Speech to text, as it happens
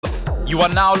You are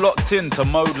now locked in to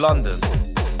Mode London,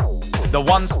 the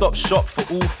one-stop shop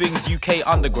for all things UK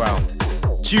underground.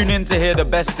 Tune in to hear the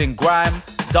best in grime,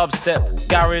 dubstep,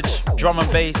 garage, drum and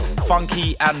bass,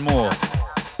 funky and more.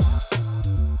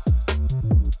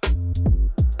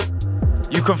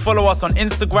 You can follow us on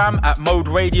Instagram at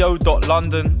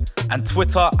moderadio.london and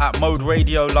Twitter at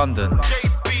moderadiolondon.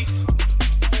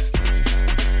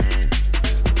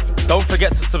 Don't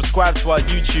forget to subscribe to our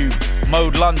YouTube,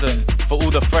 Mode London, for all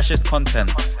the freshest content.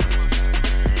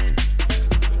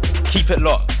 Keep it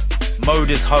locked. Mode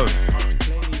is home.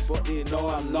 But they know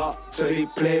I'm not, so they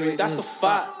play with. That's a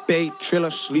fact. Bait, Triller,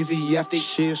 Sleazy, yeah, this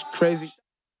shit is crazy.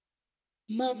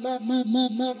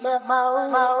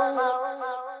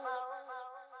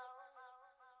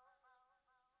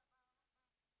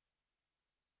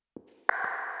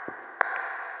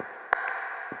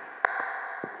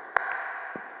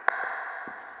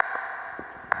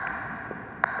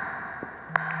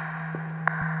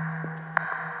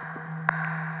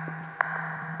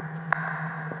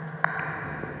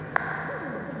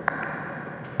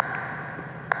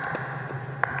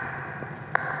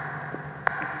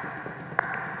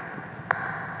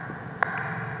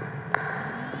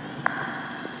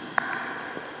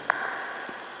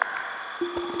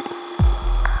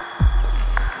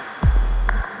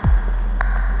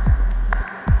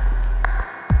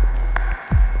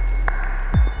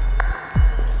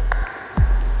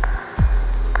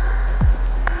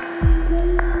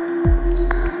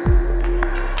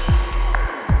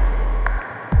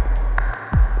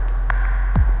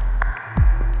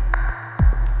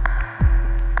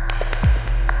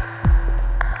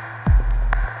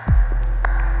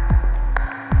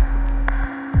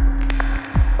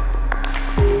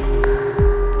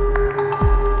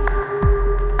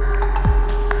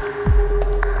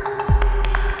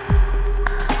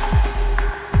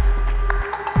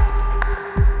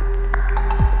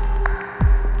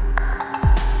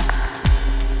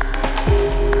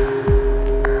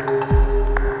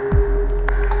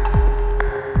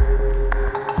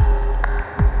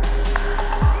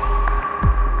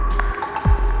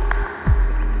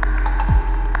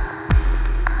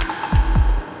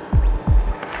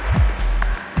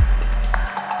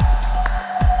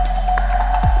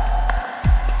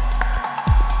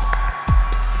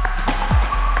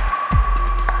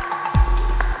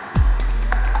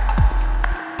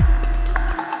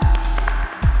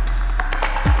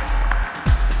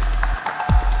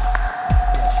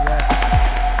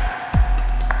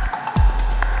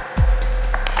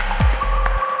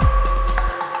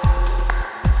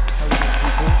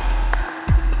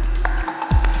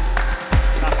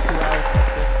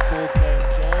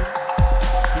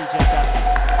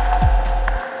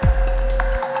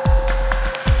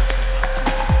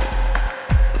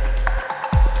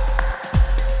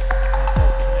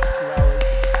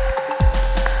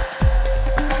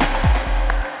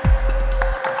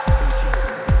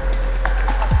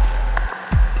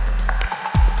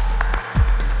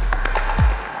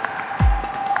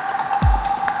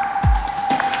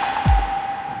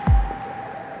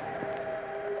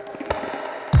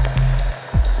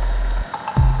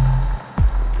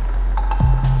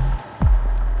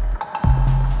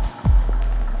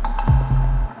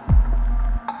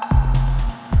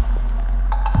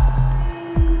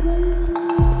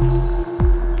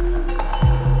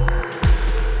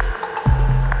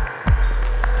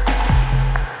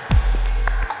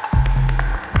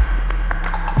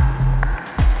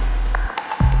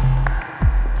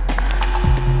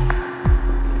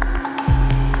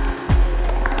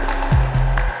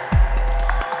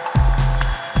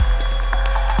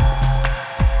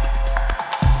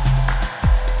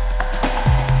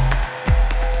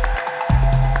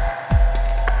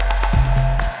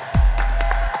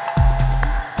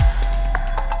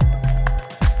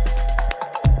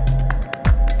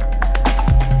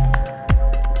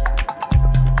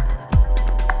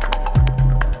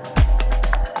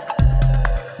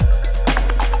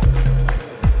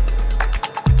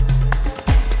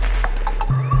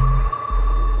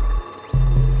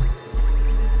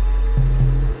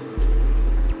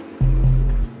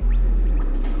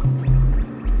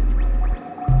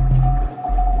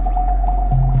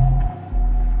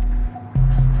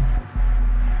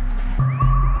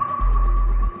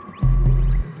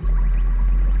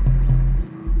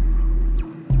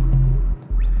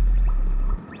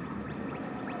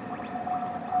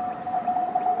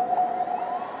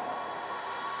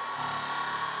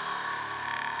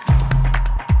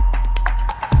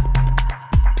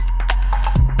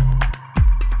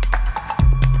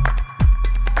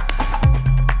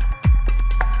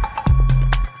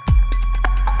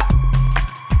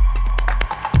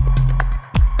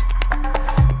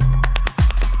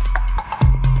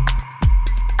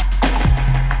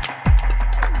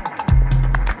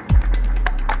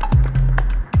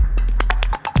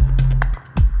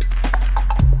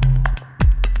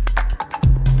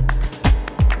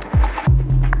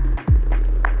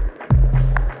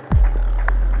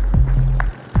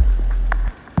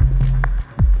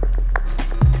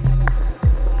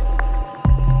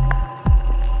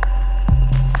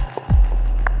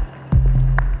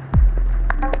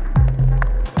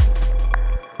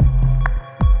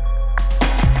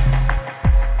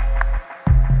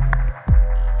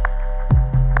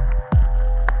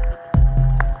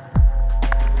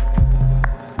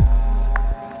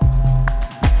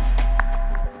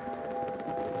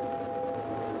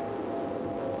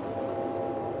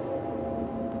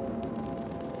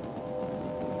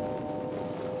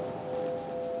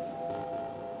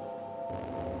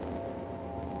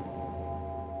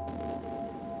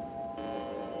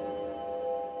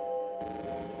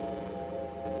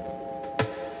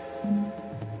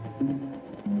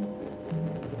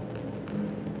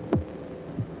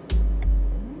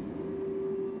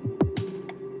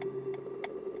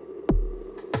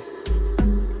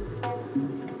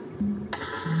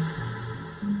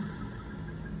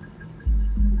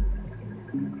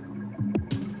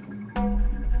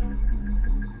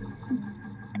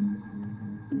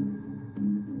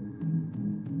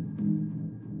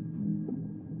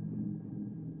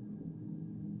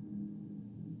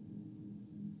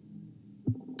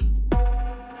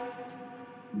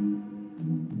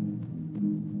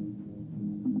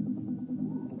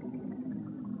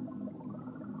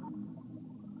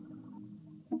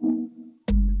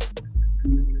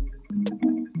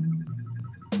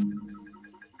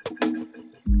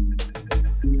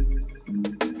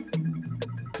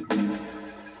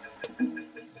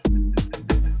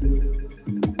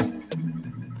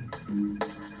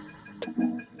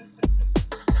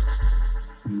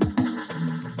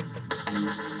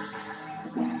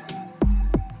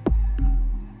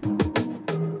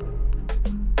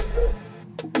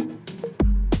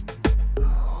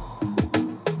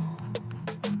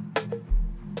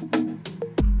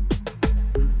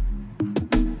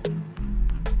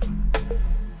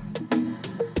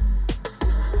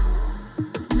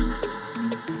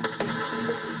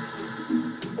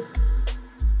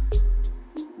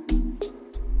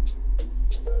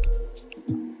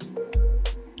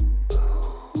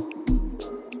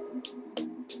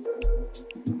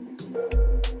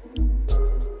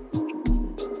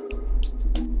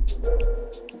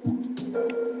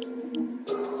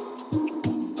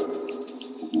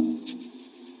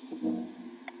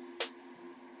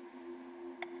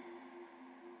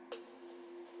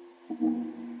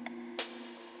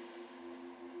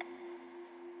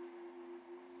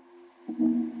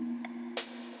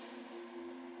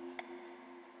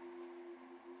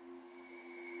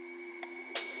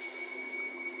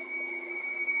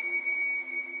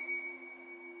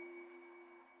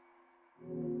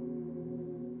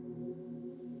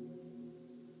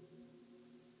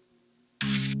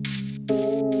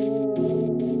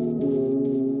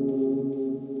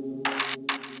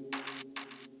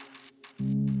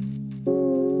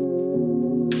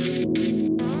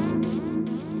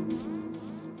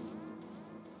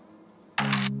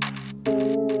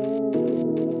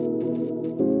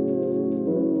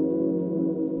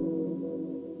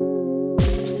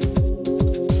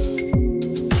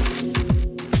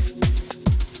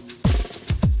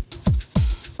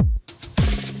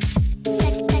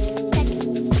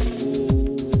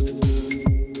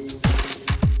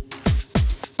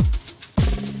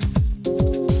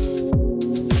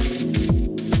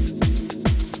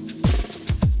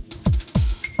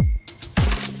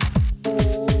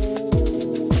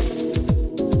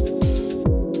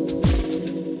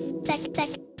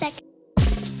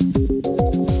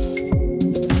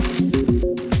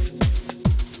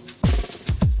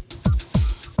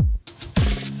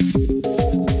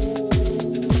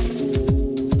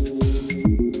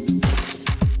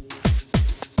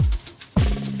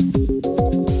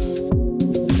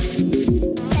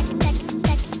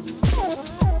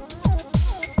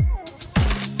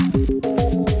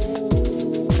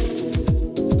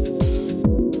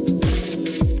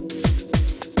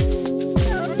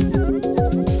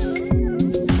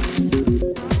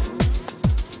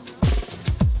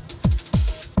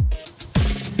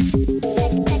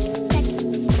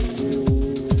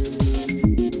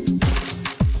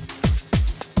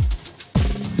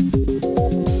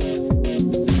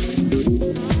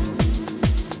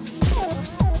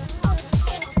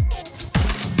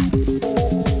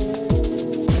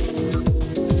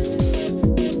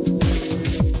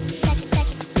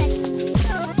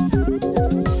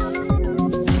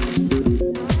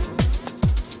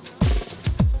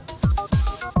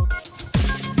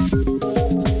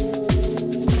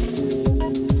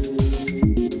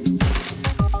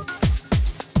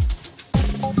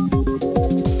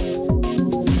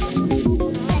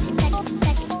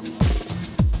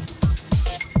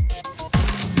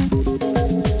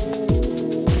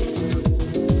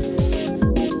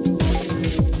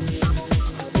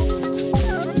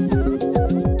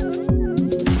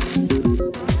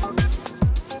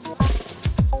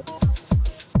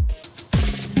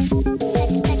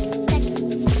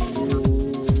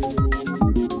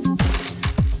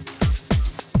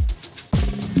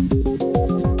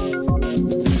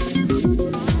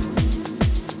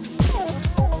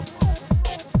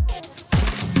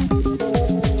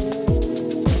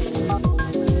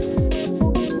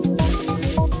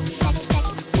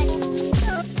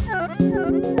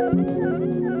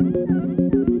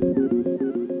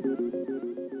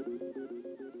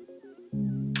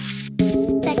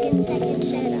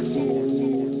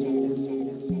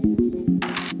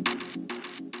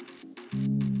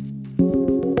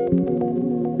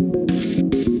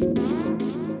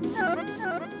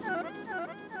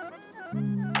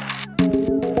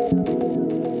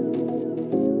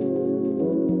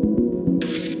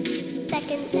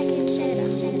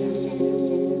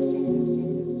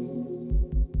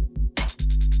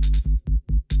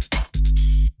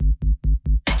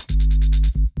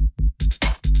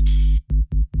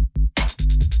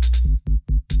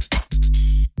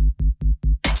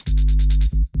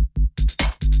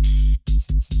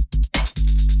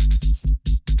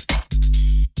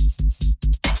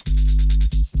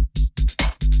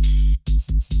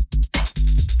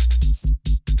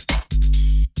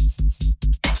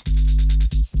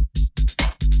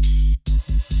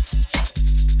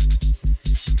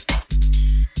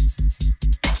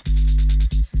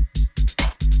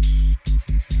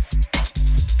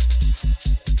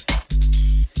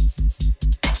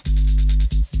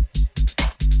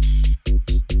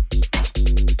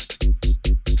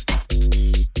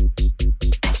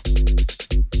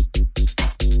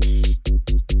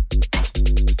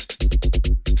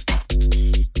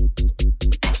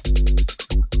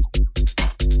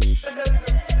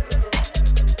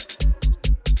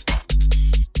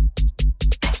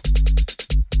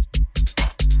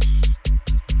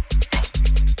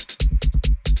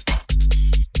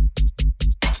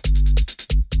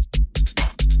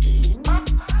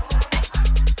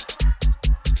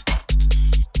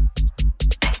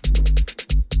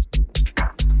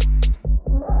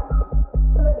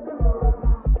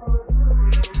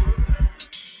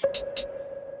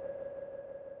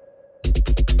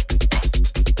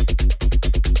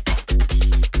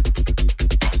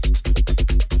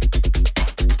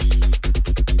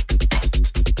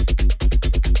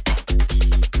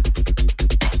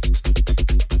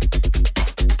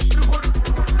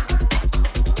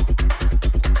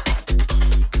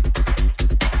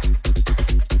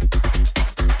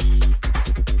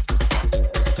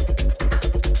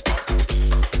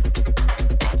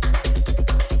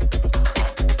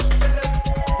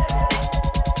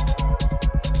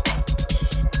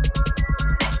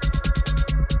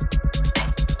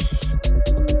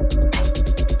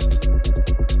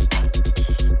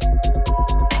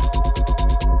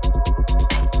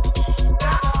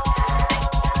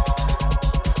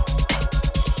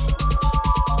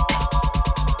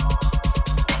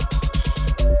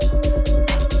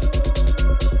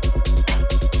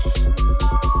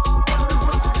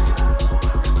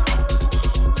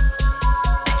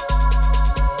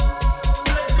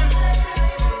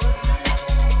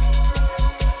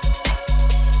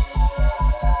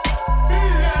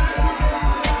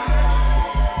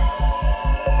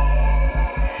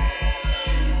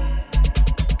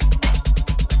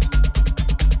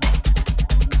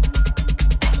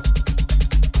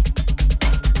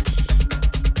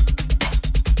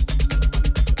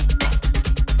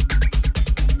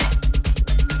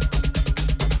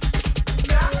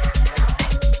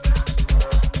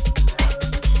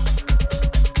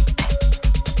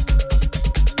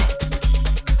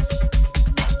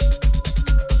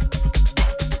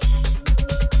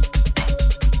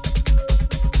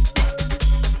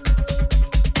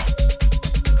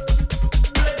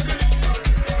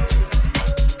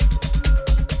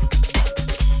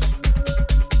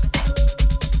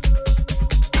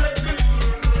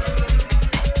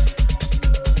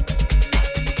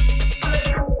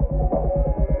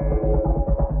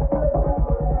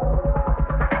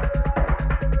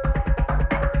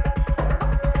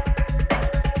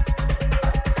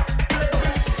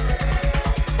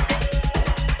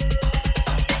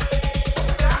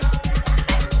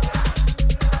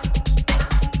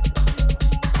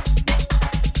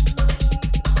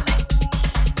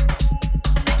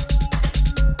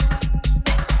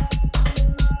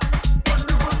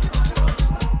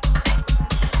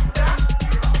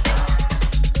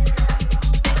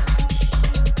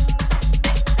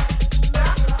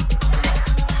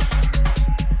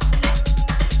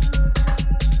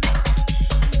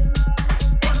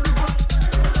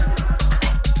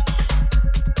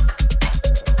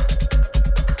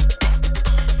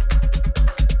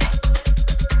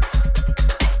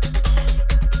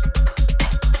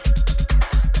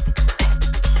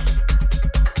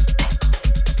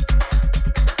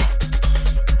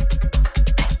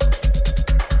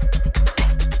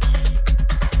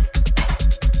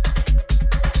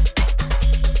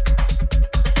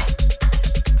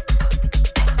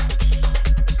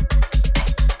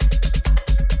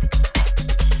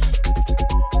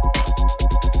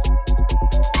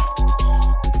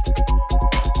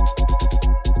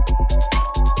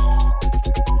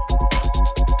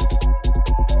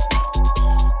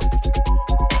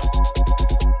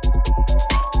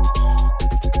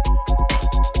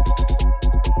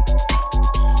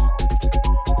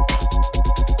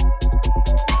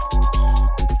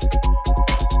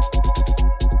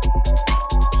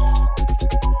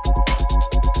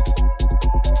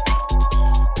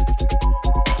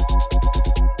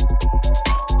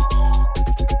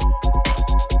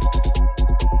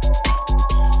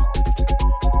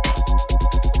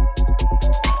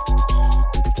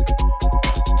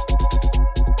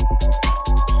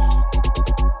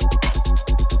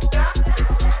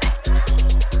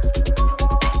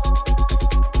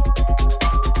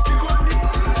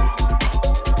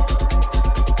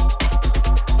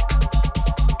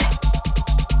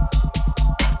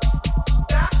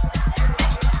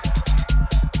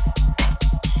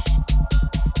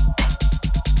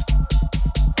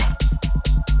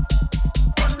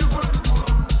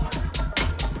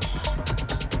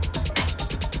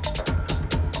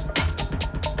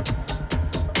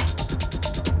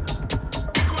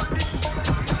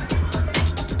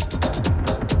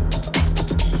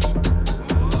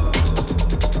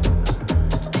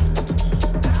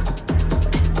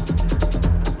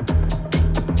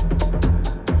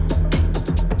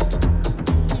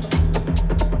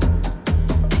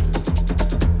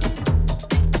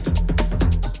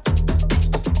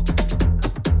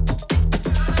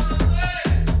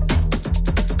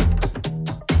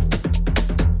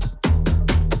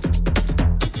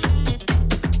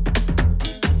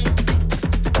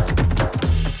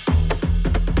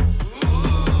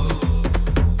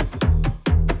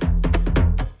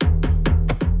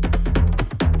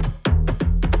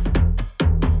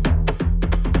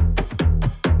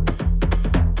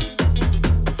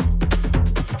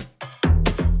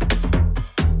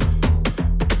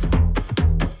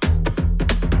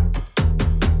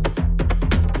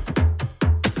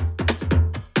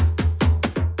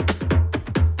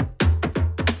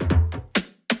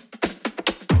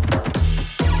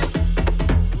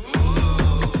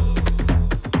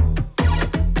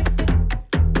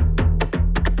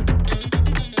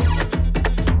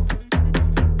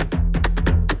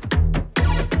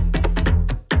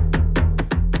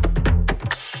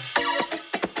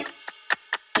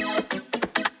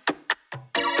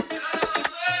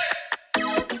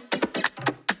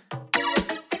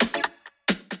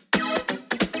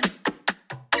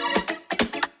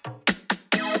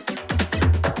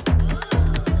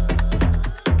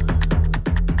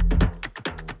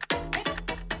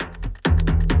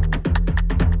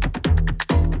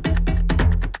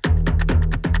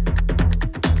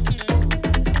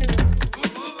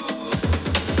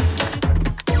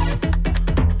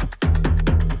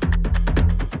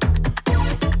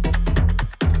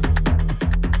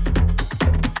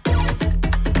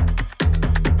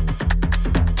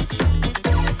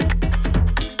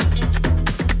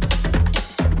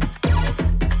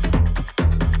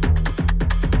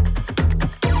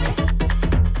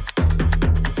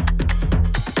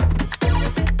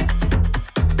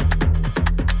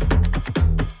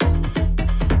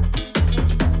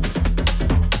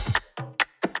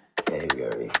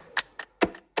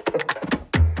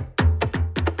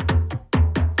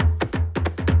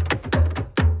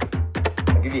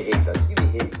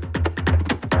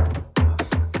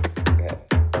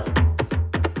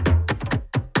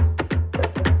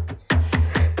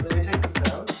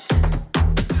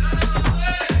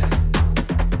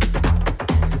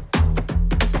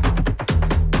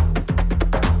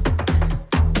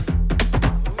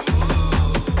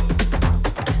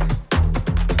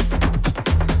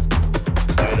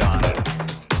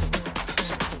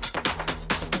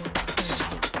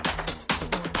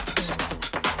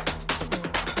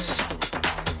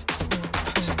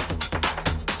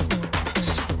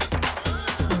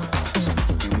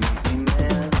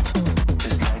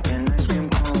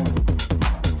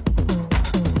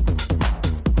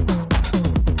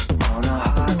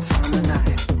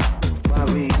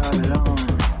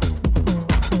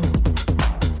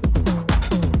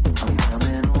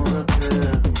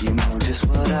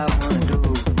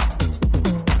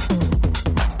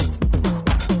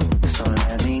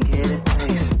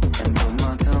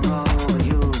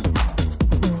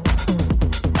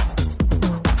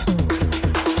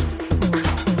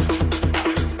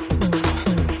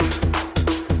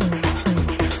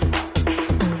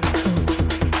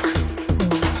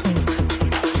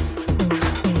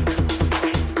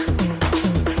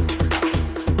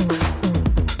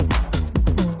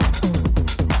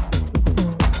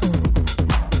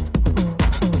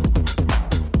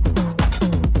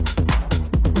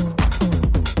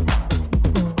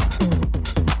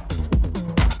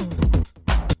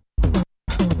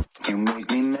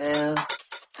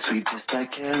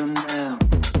 kill him now.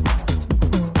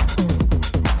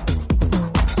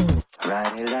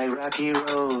 Ride it like Rocky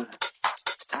Road.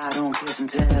 I don't kiss and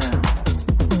tell.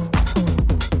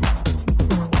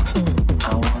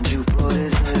 I want you for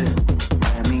dessert.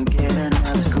 Let me get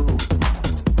another scoop.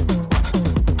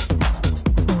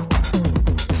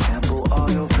 Sample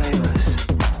all your flavors.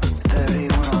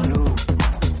 31 on loop.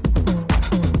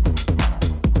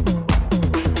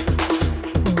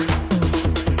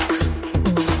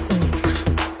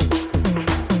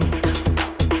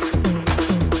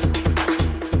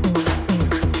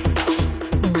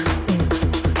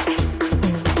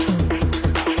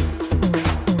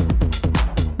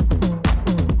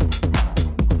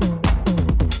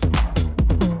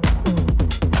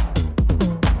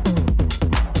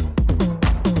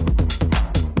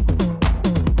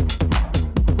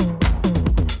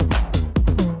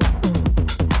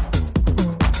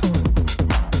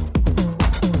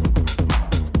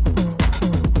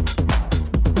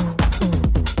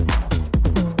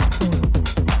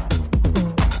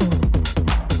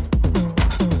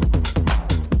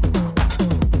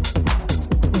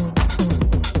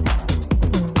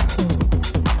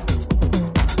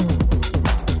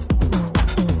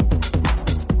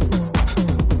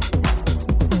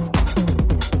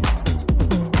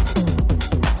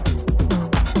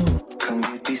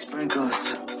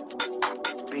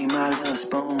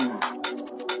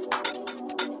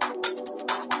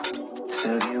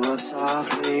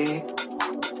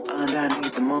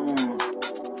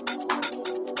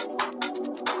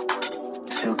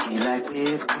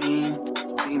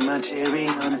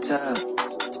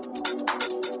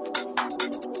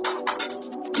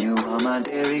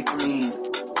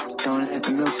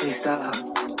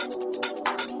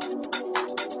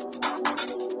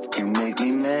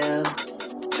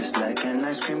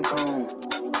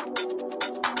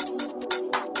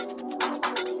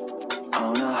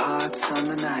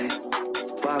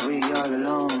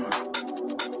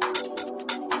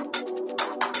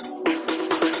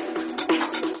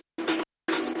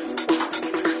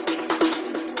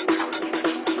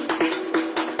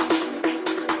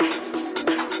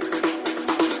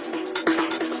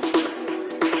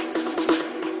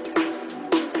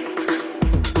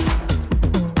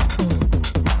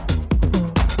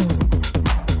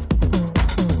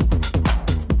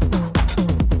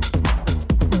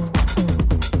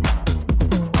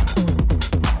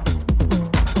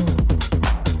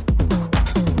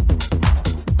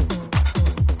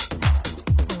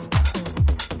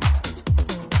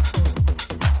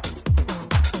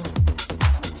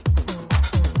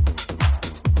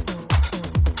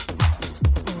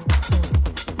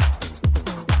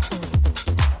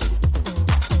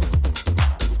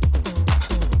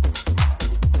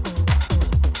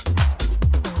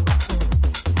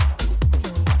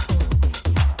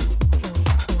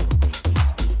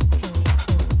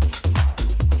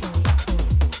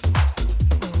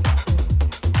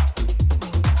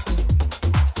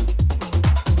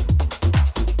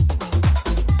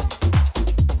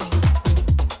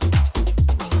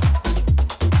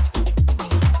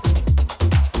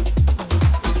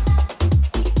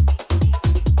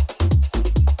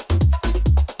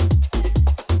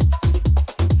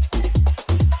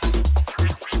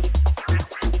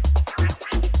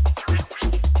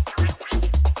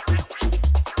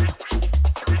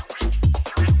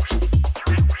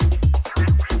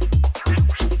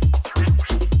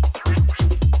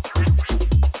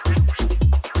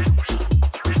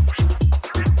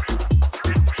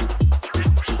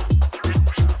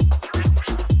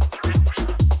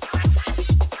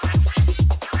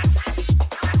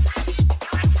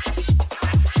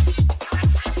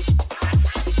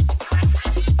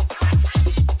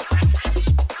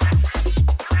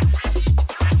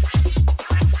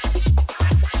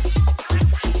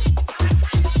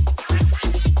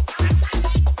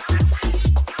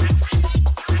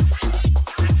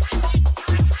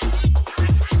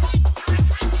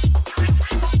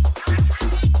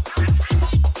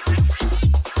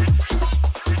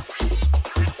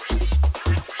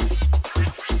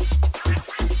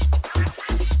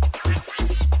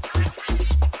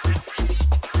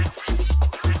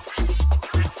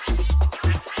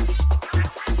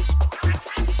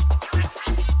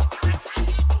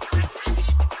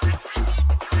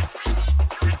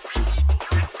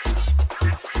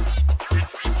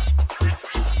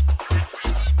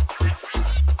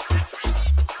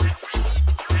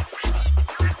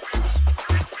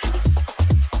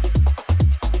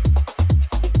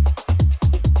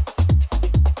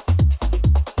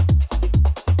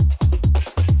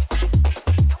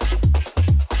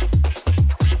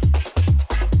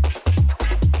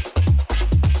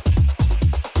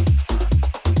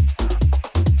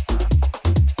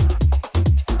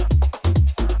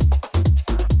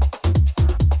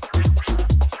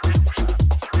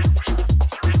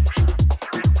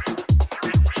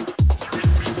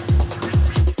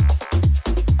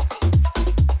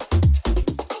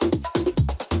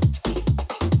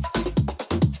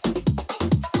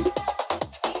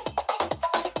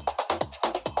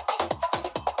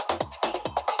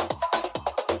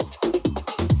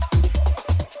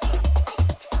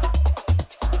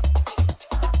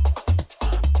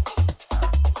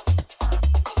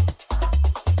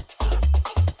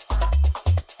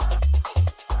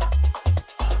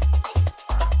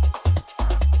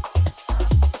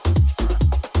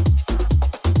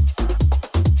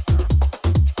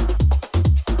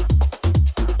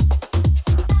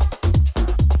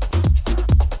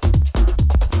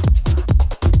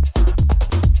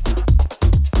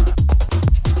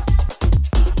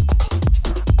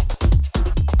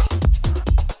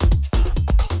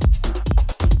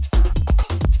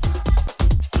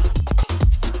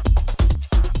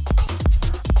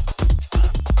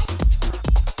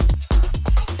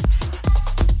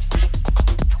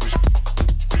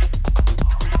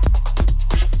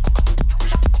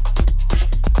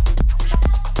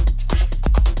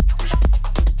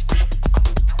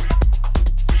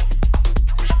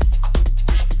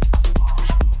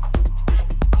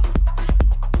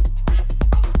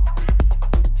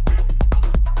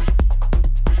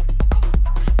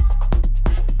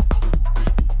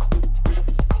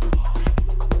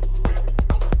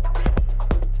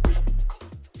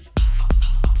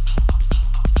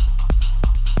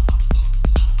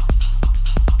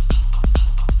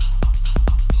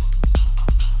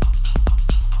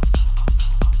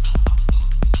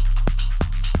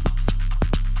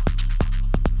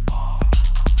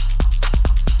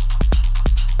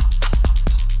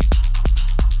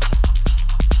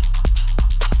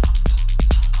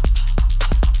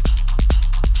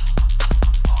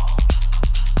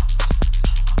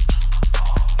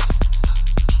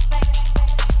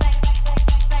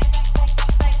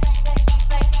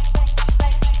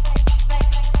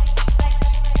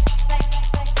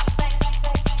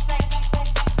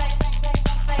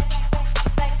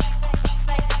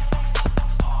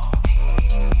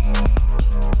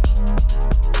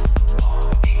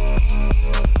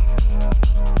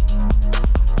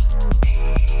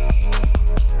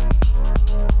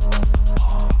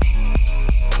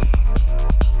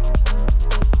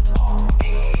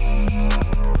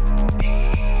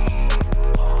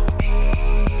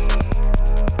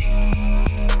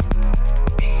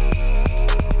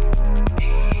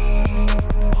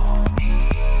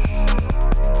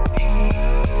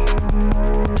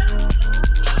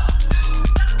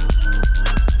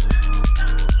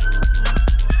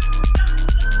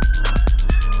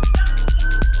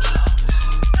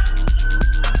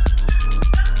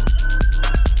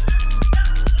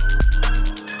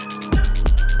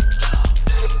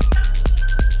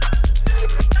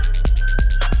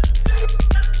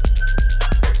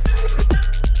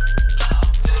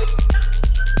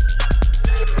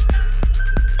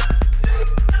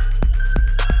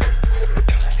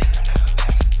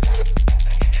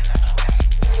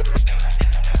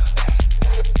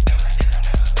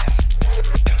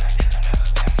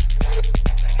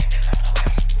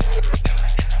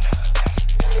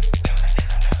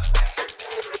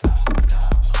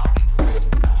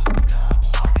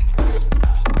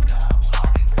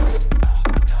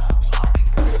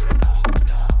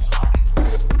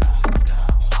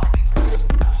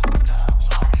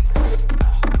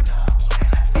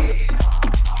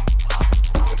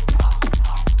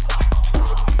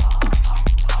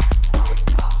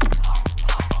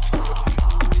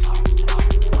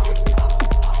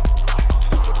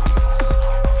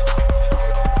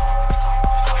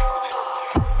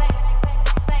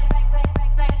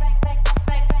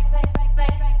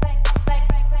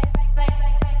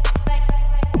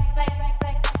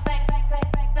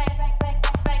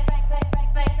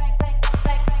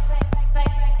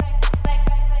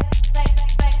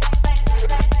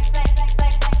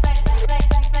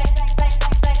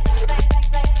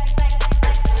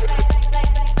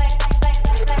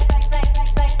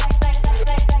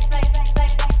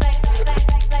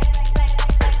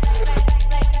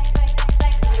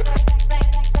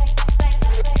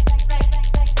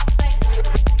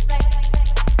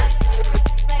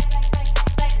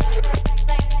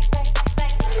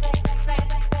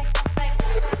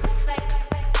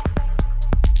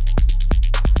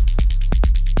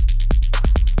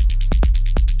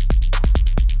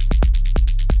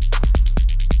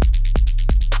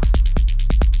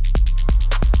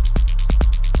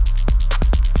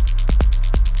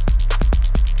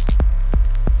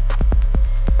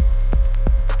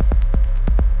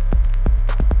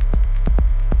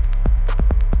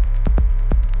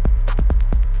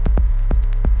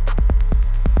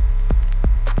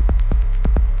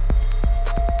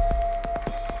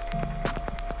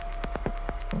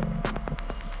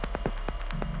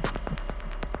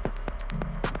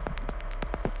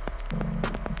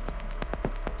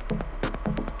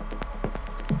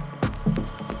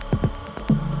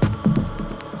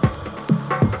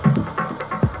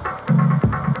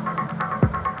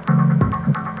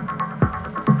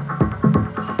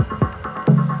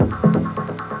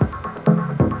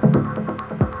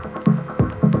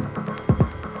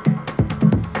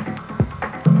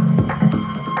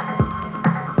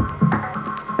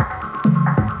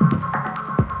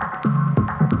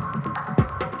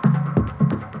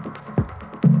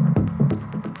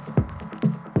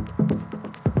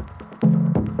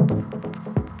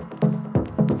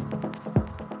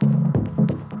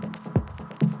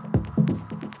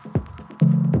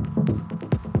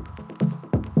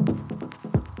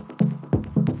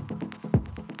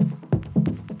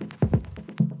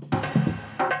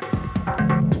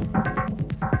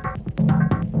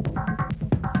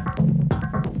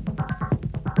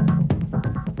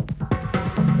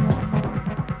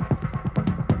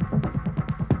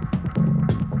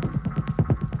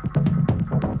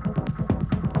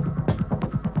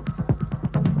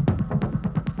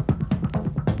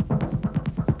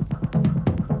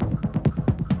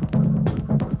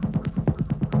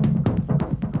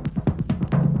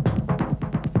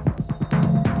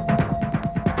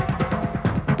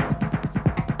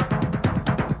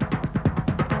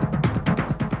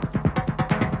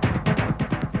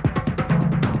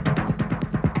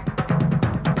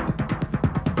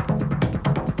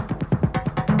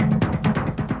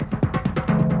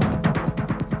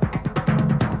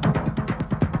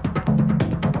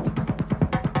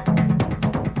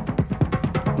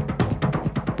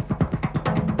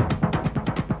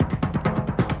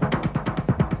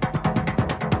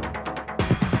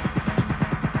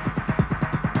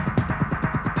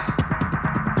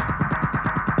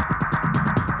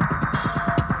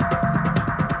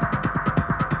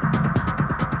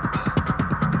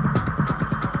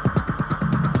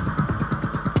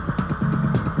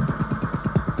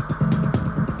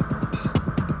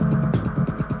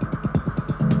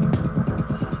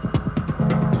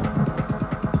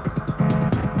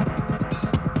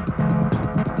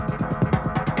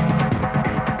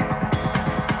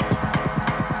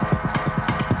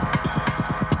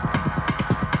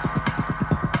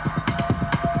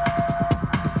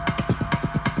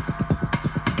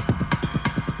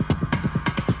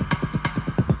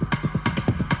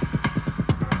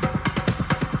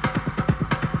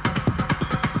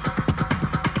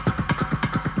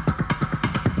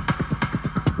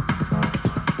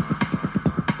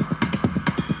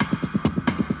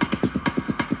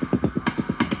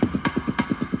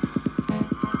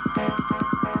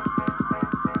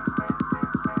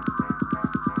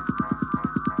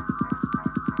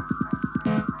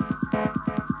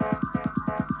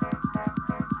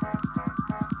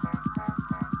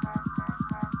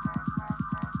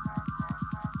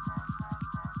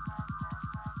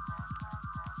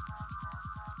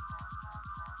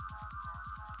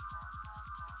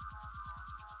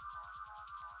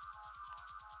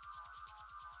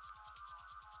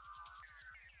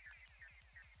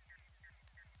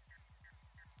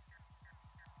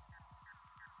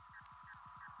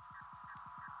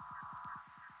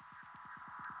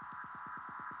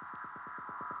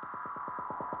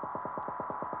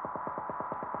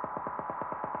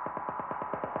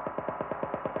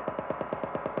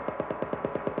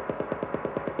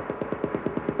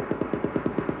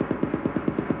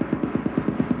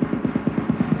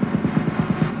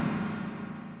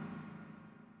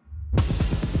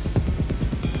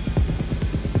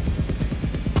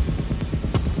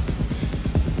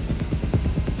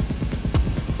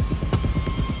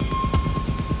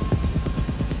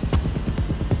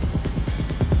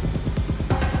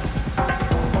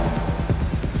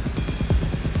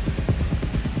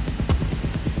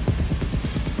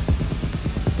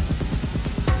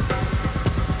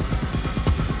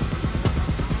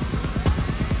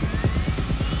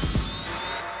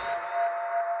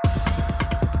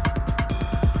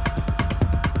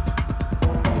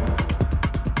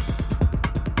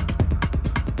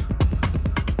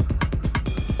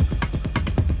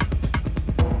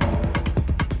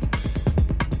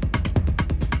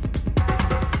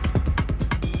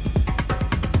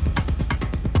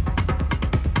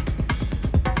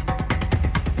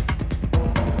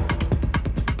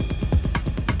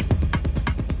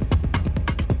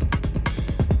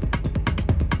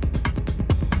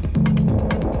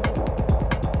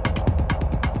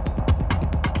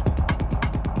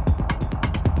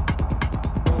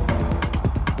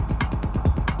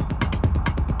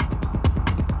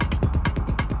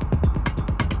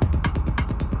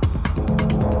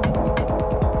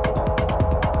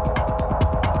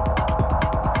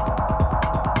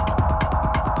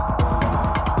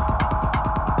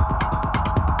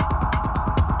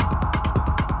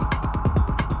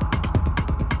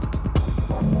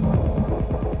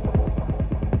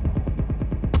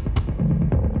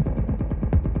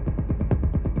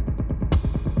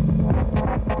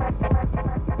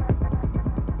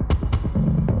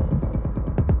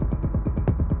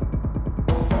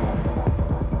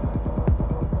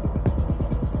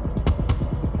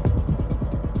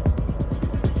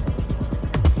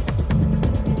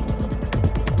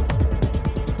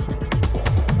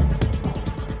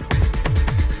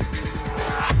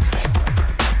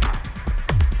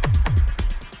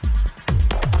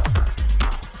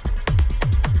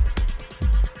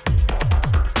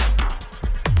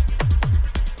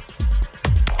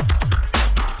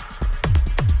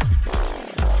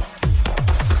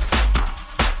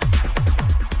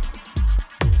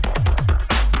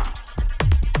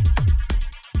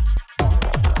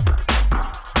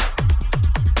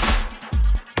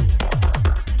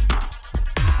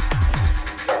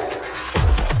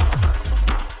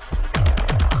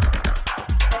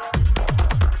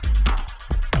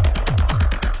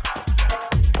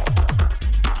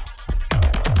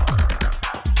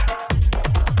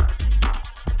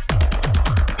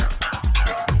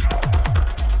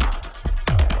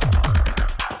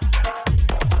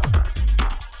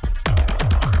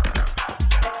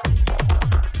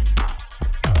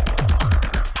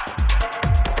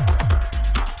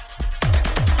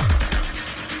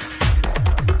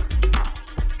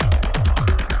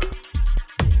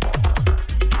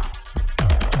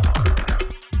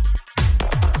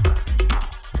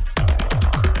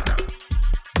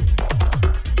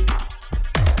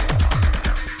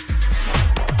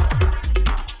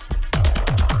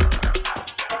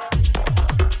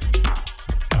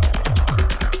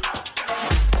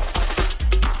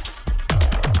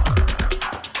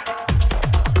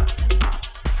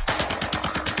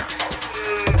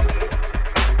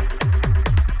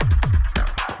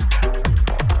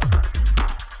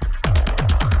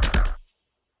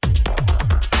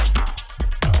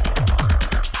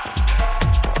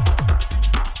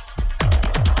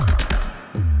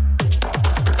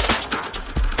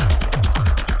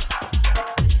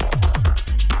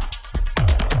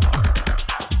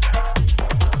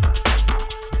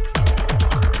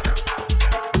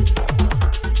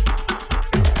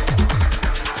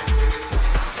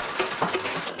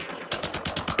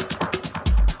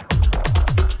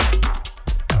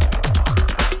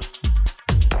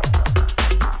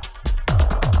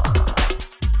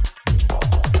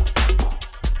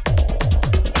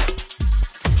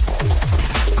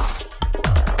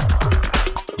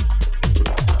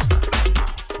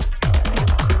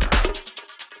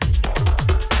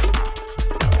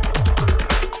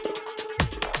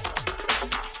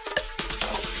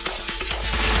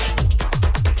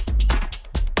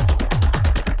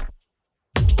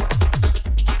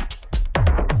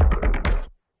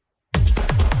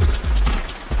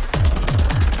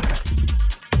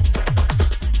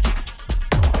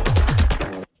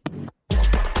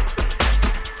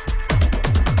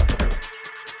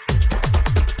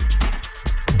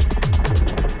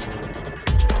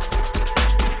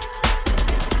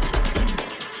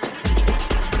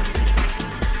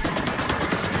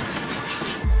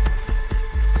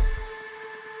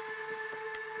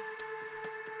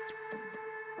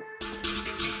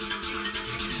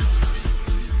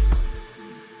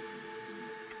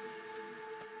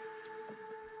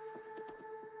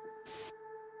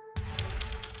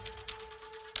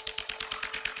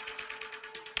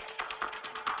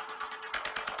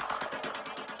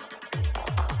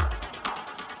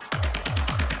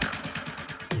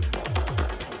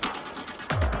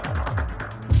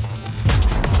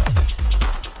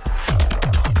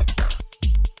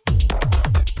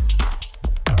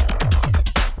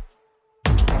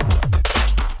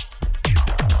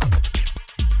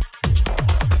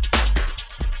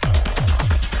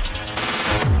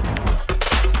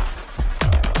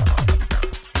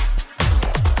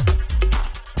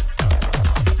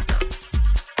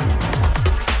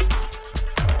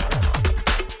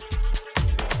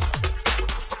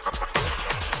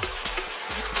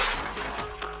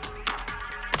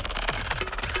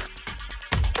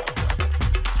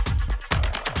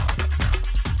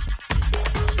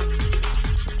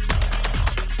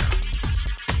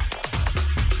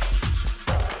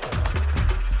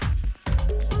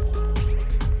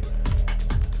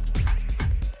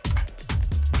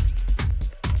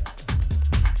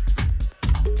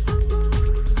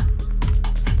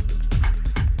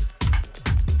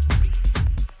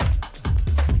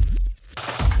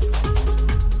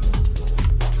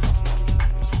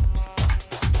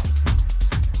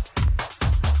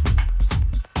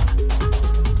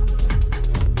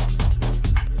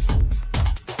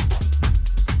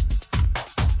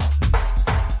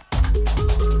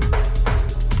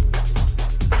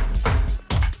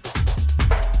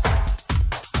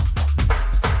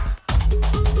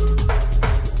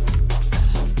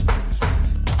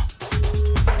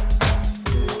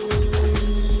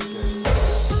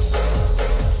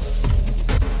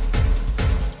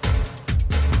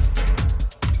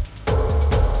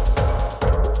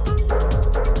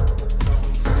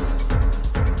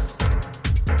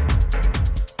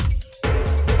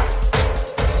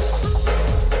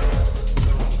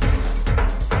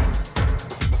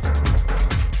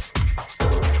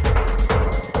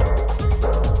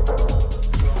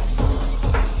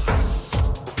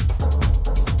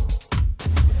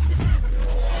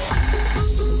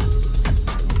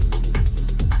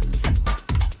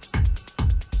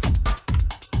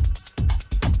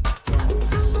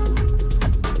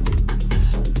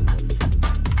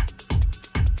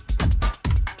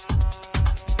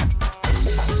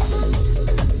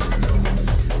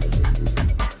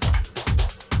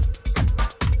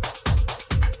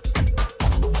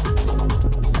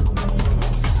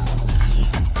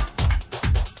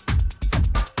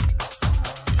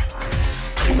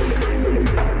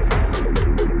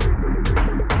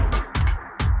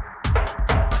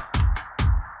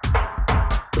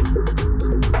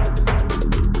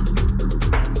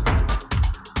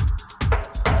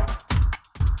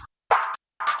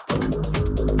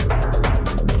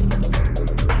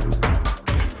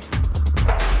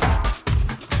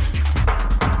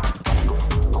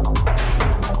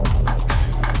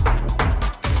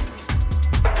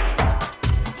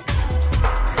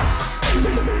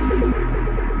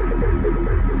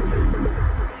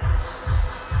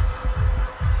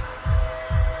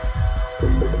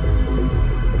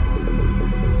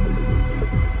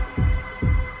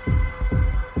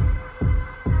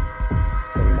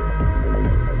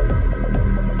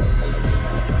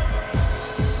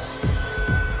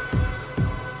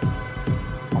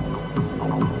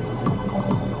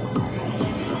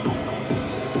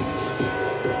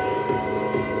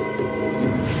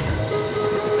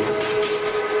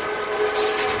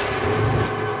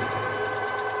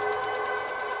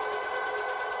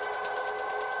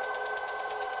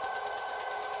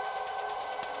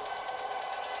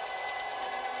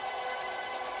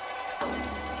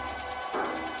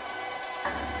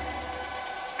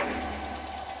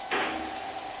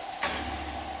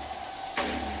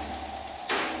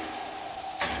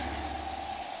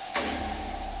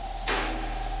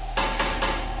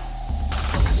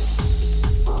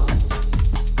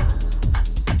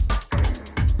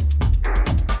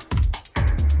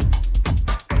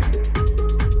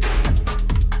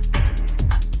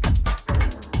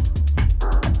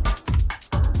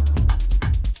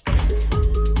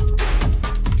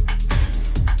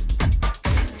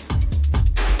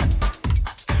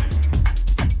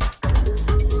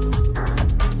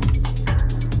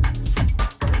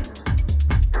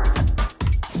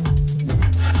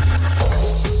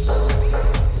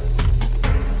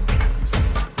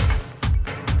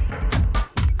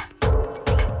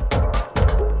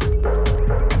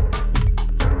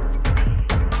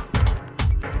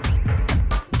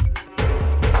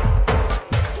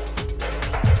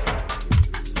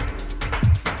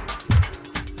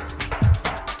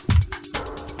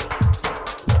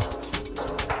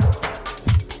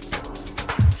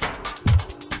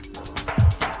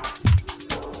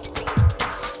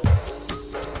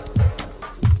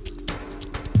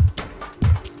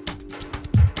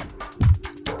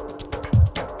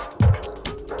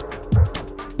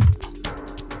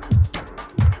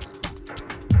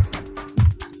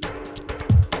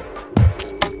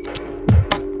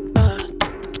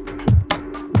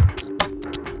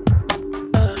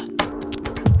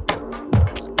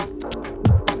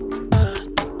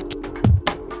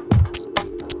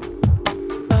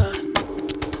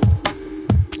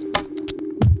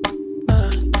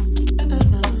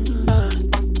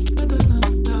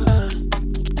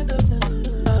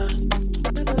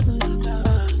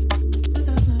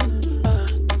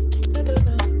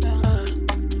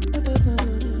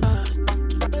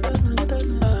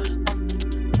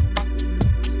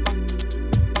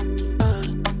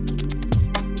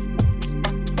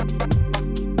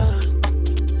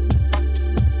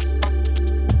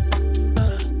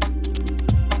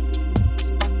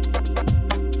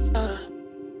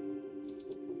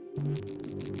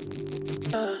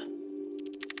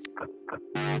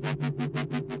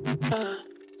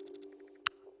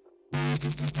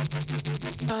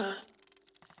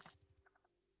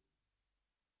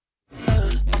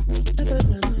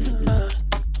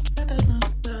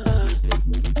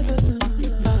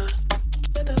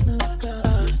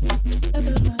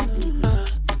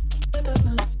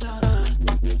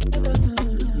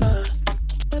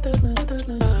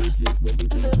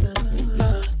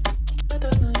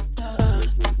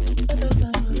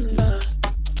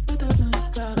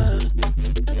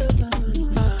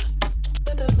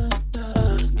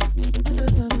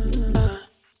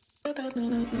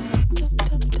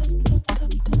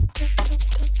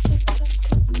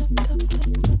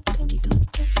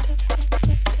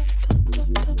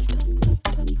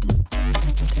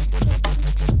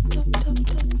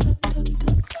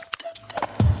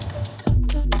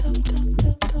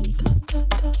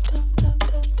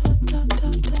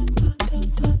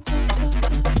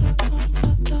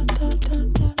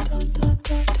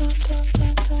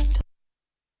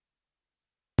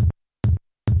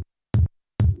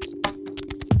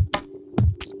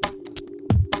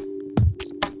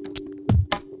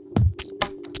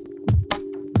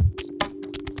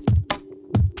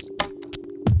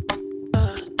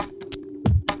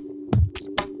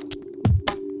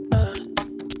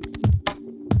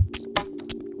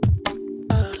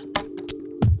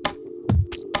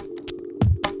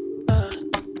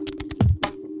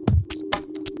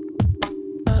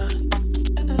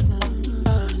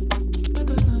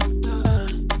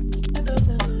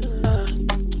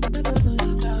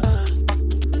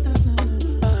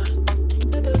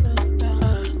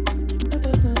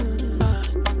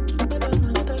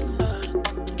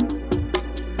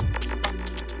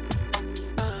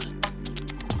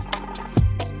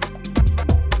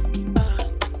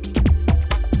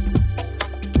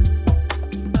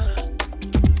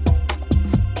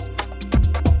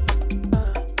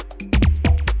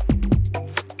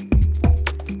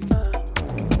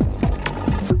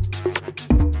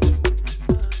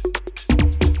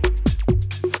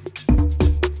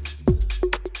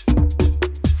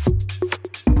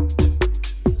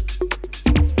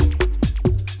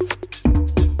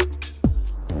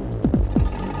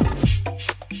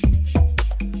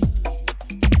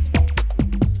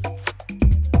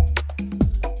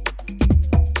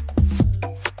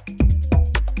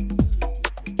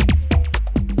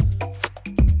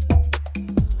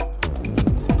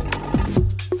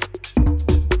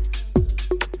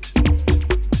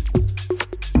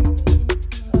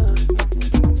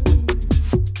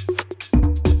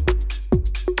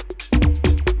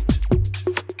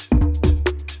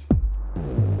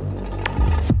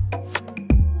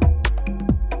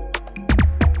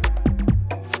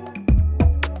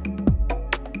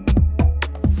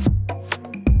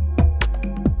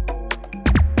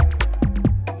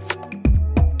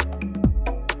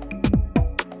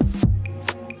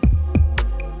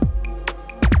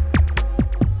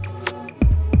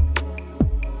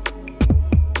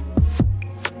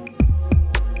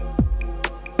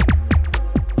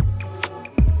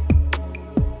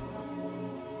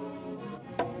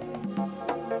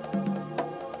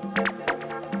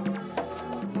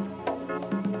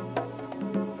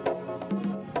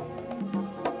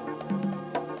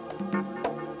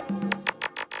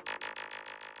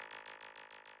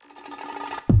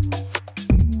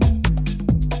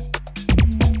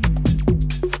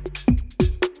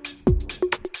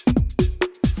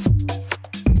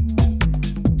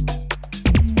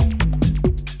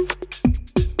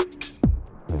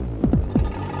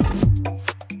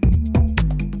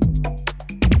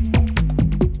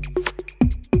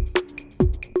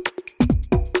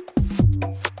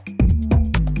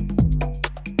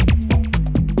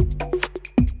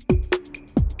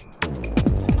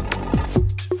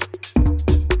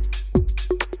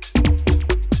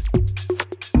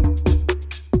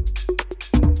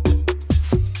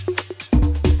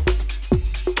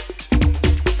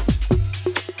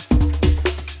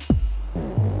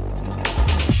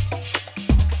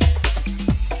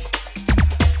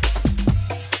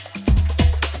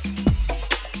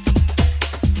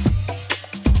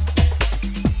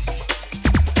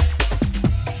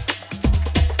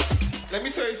 Let me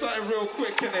tell you something real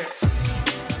quick, innit?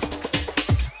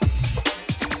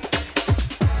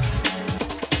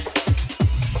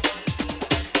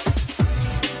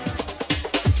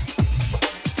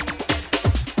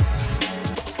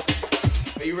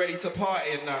 Are you ready to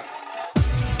party in that?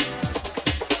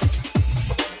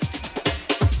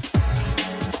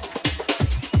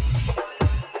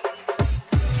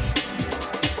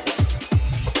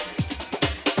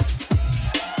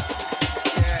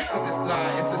 Yeah, 'cause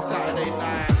it's a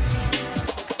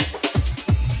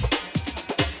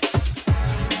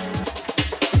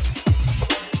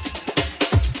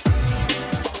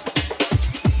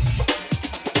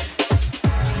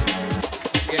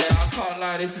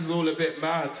bit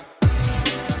mad.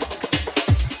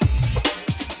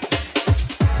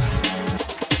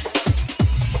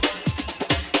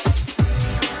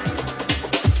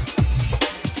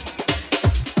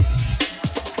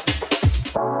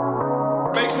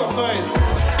 Make some noise.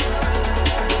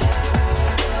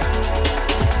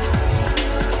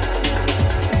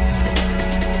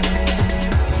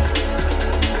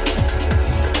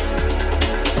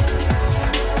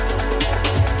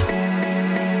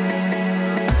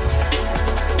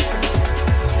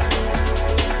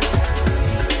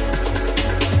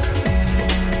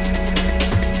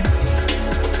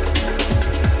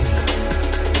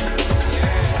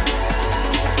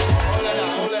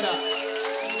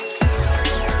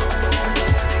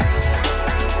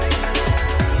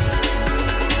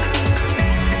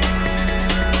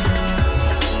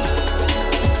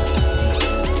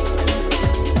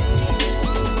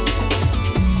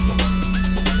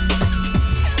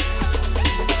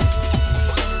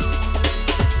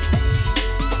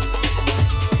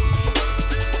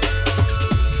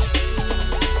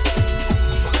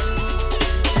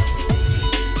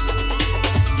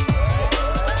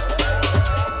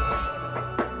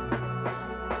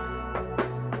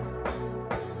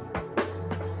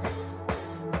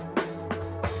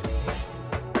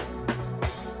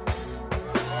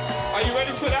 Are you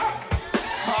ready for that?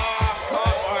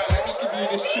 Alright, let me give you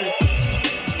this tune.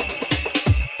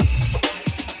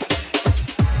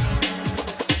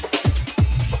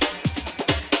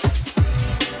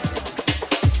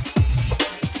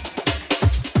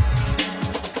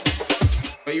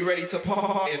 Are you ready to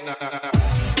party?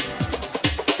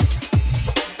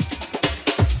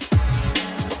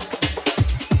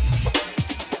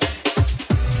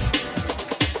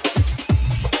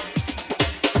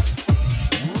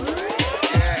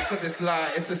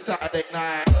 It's a Saturday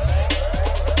night.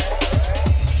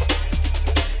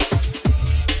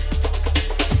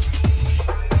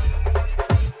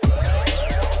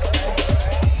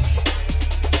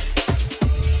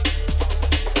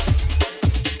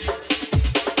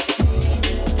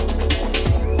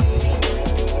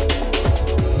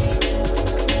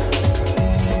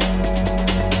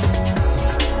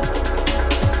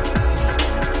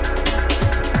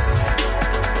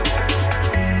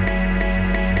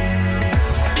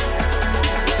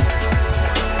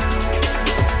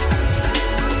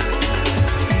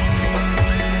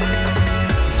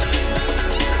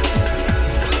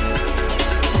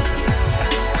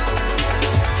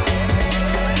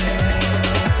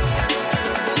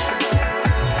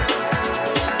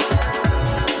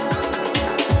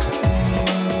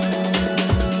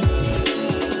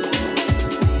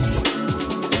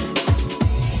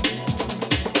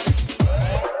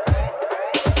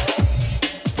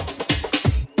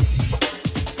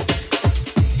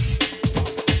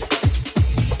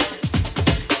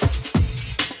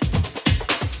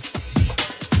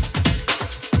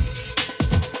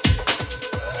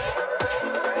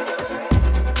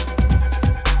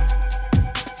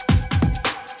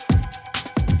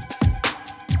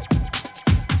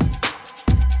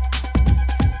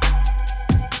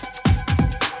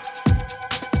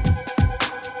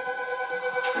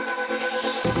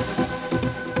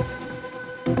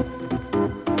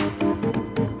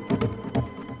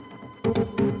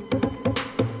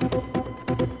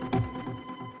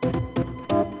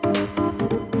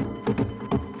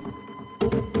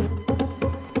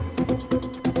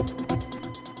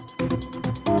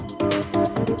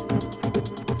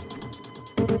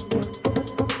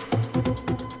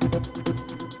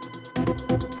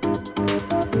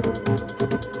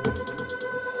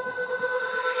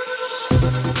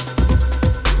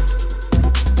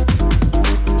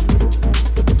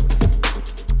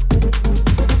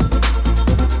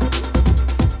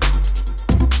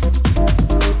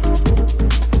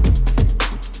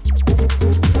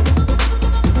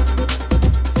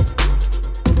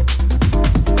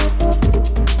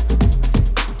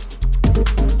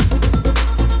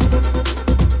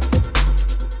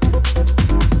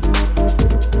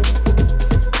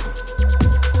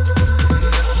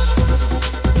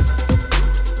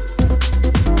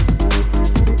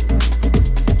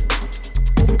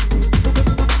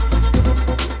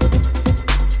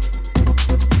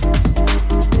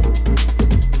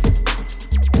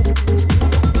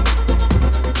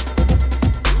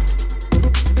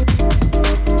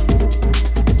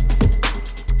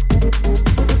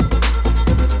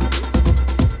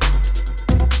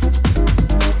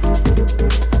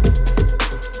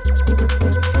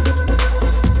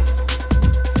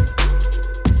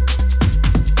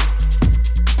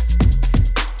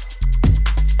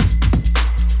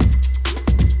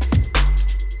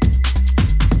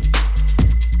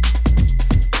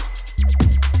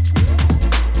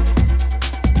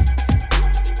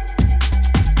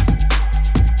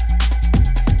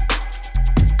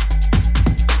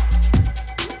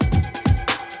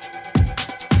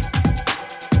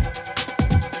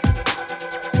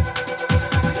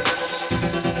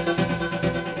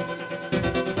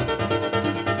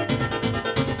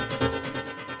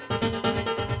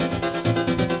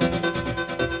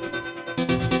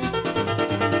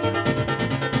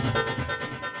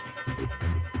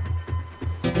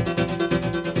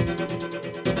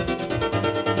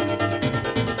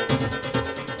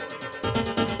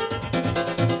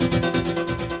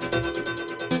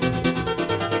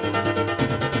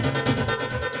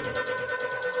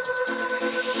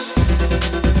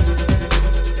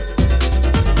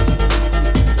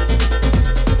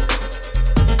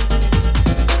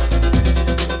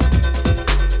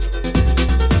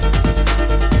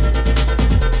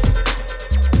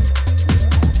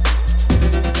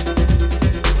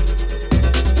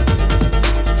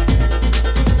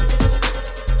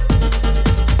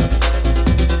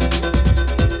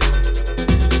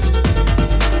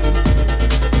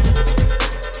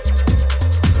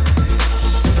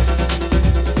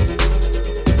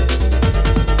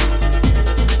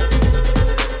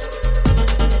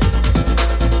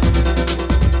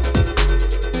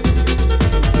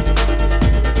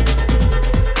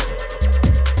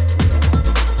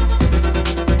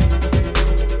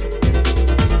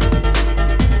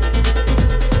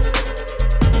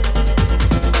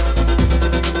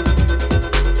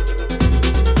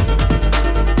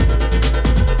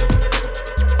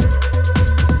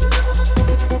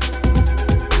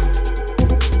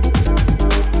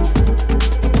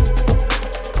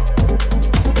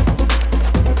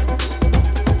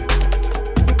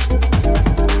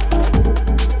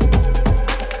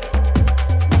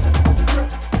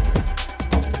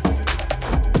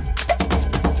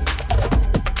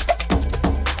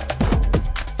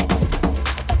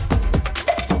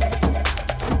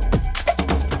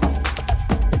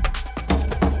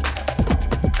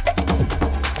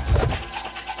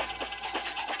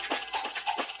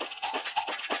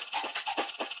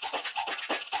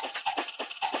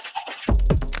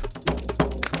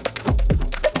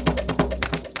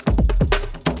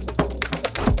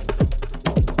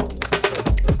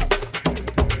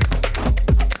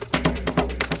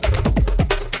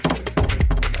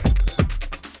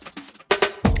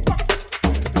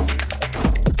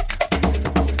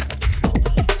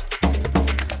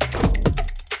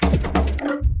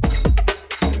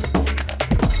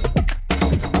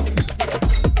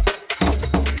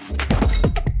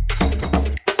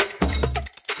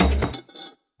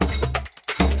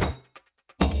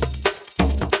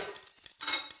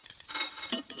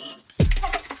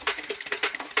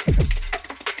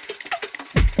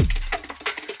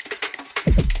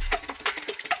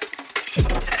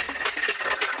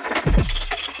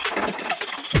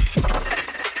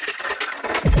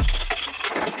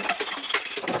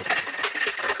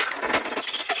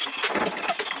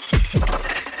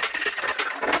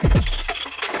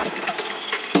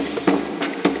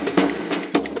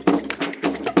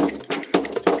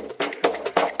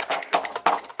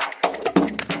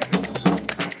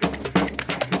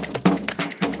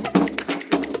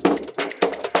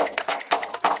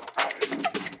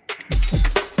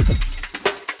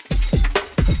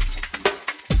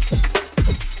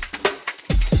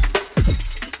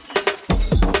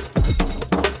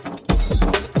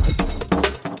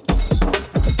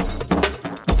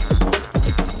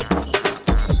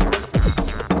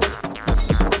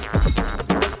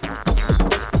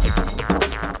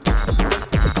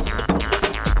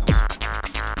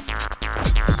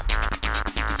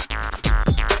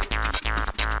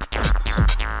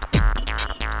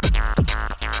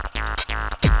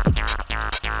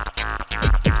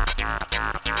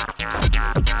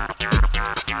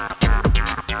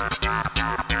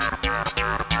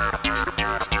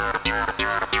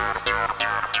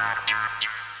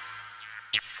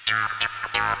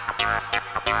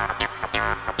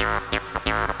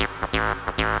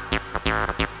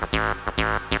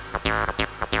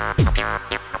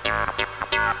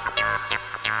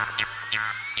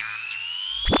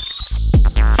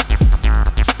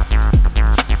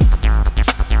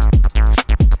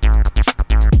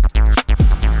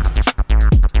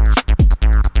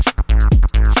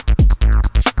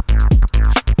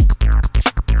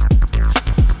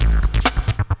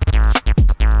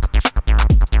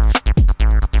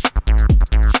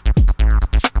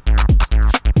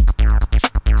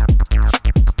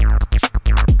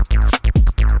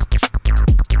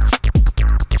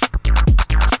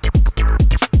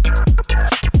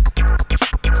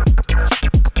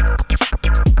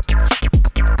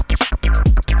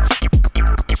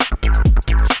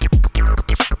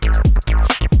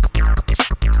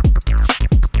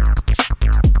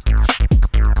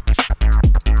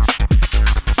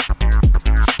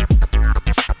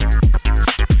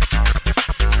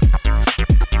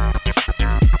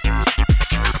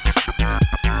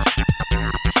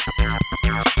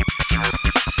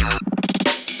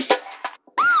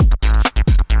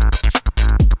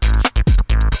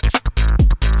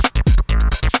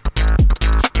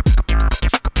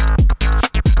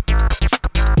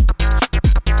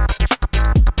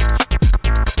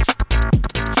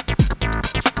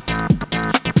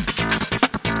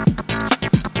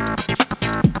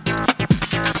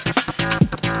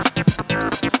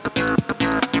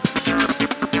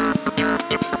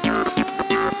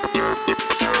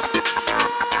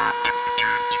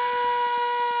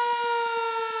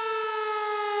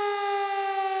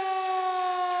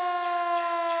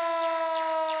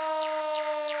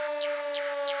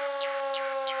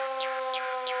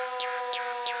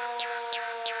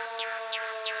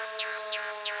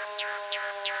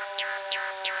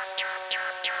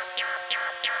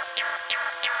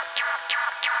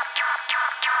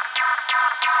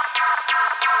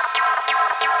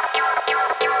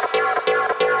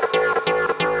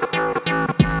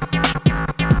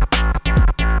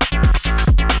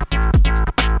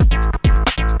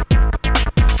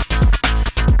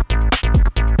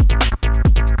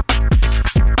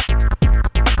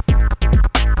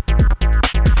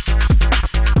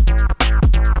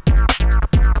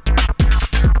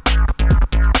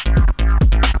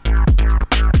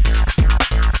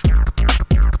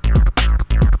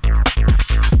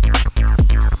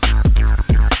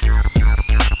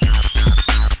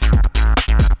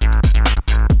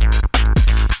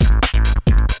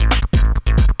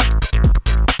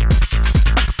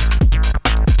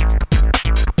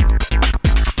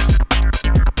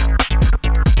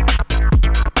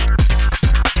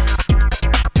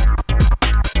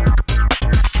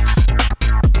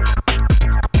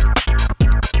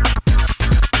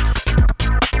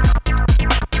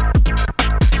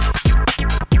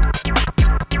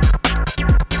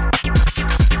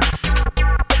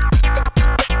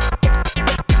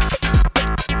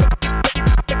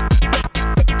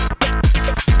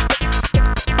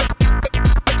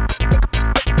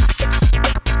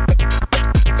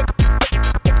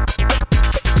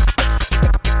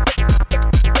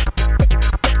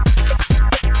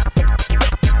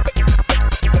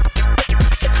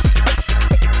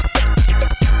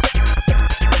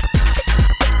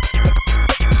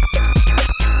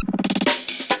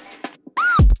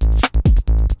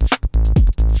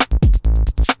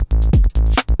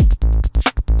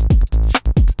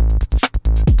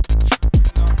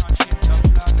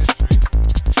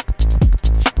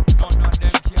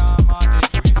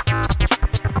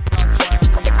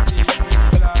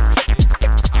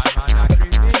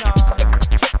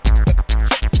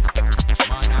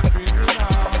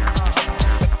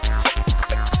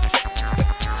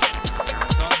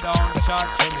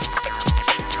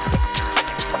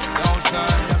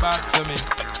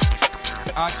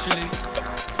 Actually,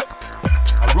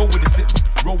 I roll with the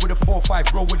slip, roll with the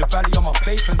 4-5, roll with the valley on my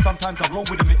face, and sometimes I roll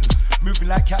with the mittens. Moving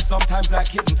like cat, sometimes like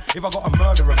kitten. If I got a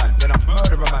murderer man, then I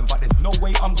murder a man. But there's no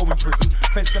way I'm going prison.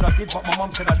 Fence that I did, but my mum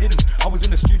said I didn't. I was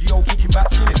in the studio kicking back,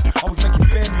 chilling. I was making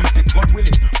bare music, God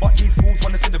willing. But these fools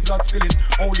wanna see the blood spilling.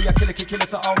 Only a killer can kill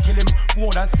us, so I'll kill him.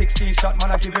 More than 16 shot,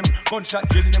 man, I give him. Gunshot,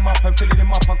 drilling him up and filling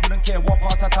him up. I couldn't care what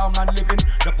part of town man living.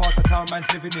 The part of town man's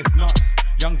living is nuts.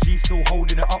 Young G still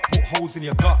holding it up, put holes in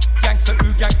your gut. Gangster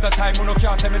ooh, gangster time, when no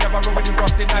can't say me never roll with the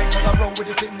rusty night. Cause I roll with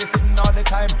the sitting all the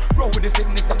time. Roll with the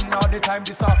sitting all the time,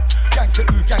 this up. Gangster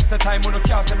ooh, gangster time, when no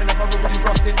can't say me never roll with the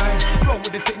rusty night. Roll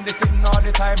with the sitting all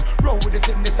the time. Roll with the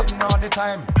sitting all the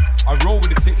time. I roll with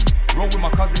the city, roll with my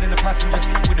cousin in the passenger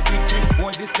seat with a big thing.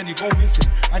 Boy, this then you go missing.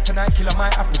 And tonight, killer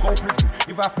might have to go prison.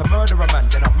 If I have to murder a man,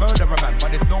 then I murder a man.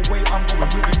 But there's no way I'm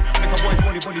going with him. Make a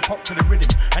boy's body pop to the rhythm.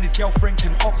 And his girlfriend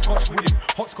can hopscotch with him.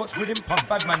 Hotcotch with him, pump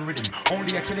bad man rhythm.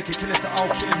 Only a killer can kill us, so I'll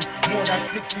kill him. More than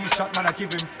 16 shot, man, I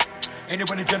give him.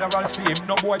 Anyone in general see him,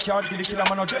 no boy can't kill the killer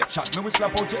man or jet shot. Me we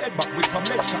slap out your head back with some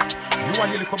leg shot. You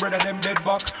and your little brother them dead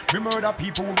back. Me murder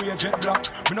people with a jet block.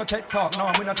 Me no take talk,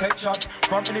 no, me no take shot.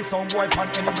 From any song boy pan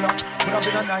any block. Could have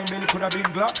been a 9 mil, could have been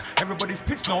Glock. Everybody's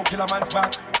pissed now, killer man's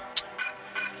back.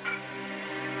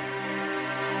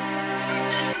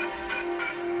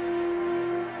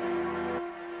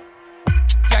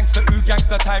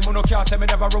 Gangster time, who no care, say me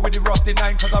never roll with the rusty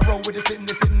 9. Cause I roll with the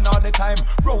sitting all the time.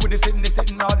 Roll with the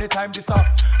sitting all the time. This up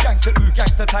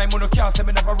gangster time, who no care, say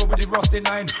me never roll with the rusty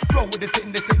 9. Roll with the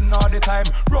sitting all the time.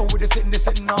 Roll with the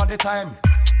sitting all the time.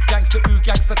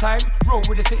 Gangster time, roll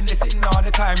with the sitting all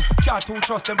the time. Can't too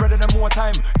trust them brother them more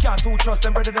time. Can't too trust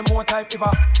them brother them more time. If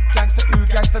I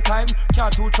gangster time,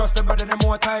 can't too trust them brother them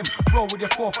more time. Roll with your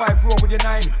 4-5, roll with your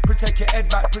 9. Protect your head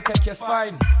back, protect your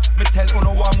spine. Me tell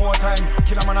Uno one more time,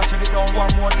 killer man I shut it down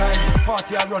one more time.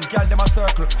 Party I run, gal them a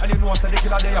circle, and you know say the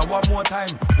killer there one more time.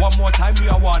 One more time me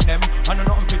I want them, and I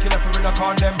nothing fi kill if we really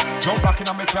on them. Jump back in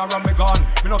and me car and me gone.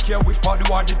 Me no care which part the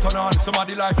war did turn on.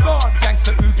 Somebody life gone.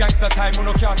 Gangster time,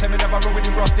 Uno can't say me never roll with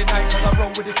the rusty 9. Cause I roll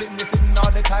with the sitting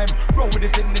all the time. Roll with the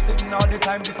sitting all the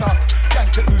time. This up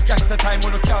gangster time,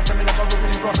 Uno can't say me never roll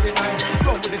with the rusty 9.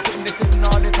 Roll with the sitting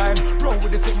all the time. Roll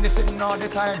with the sitting all the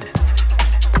time.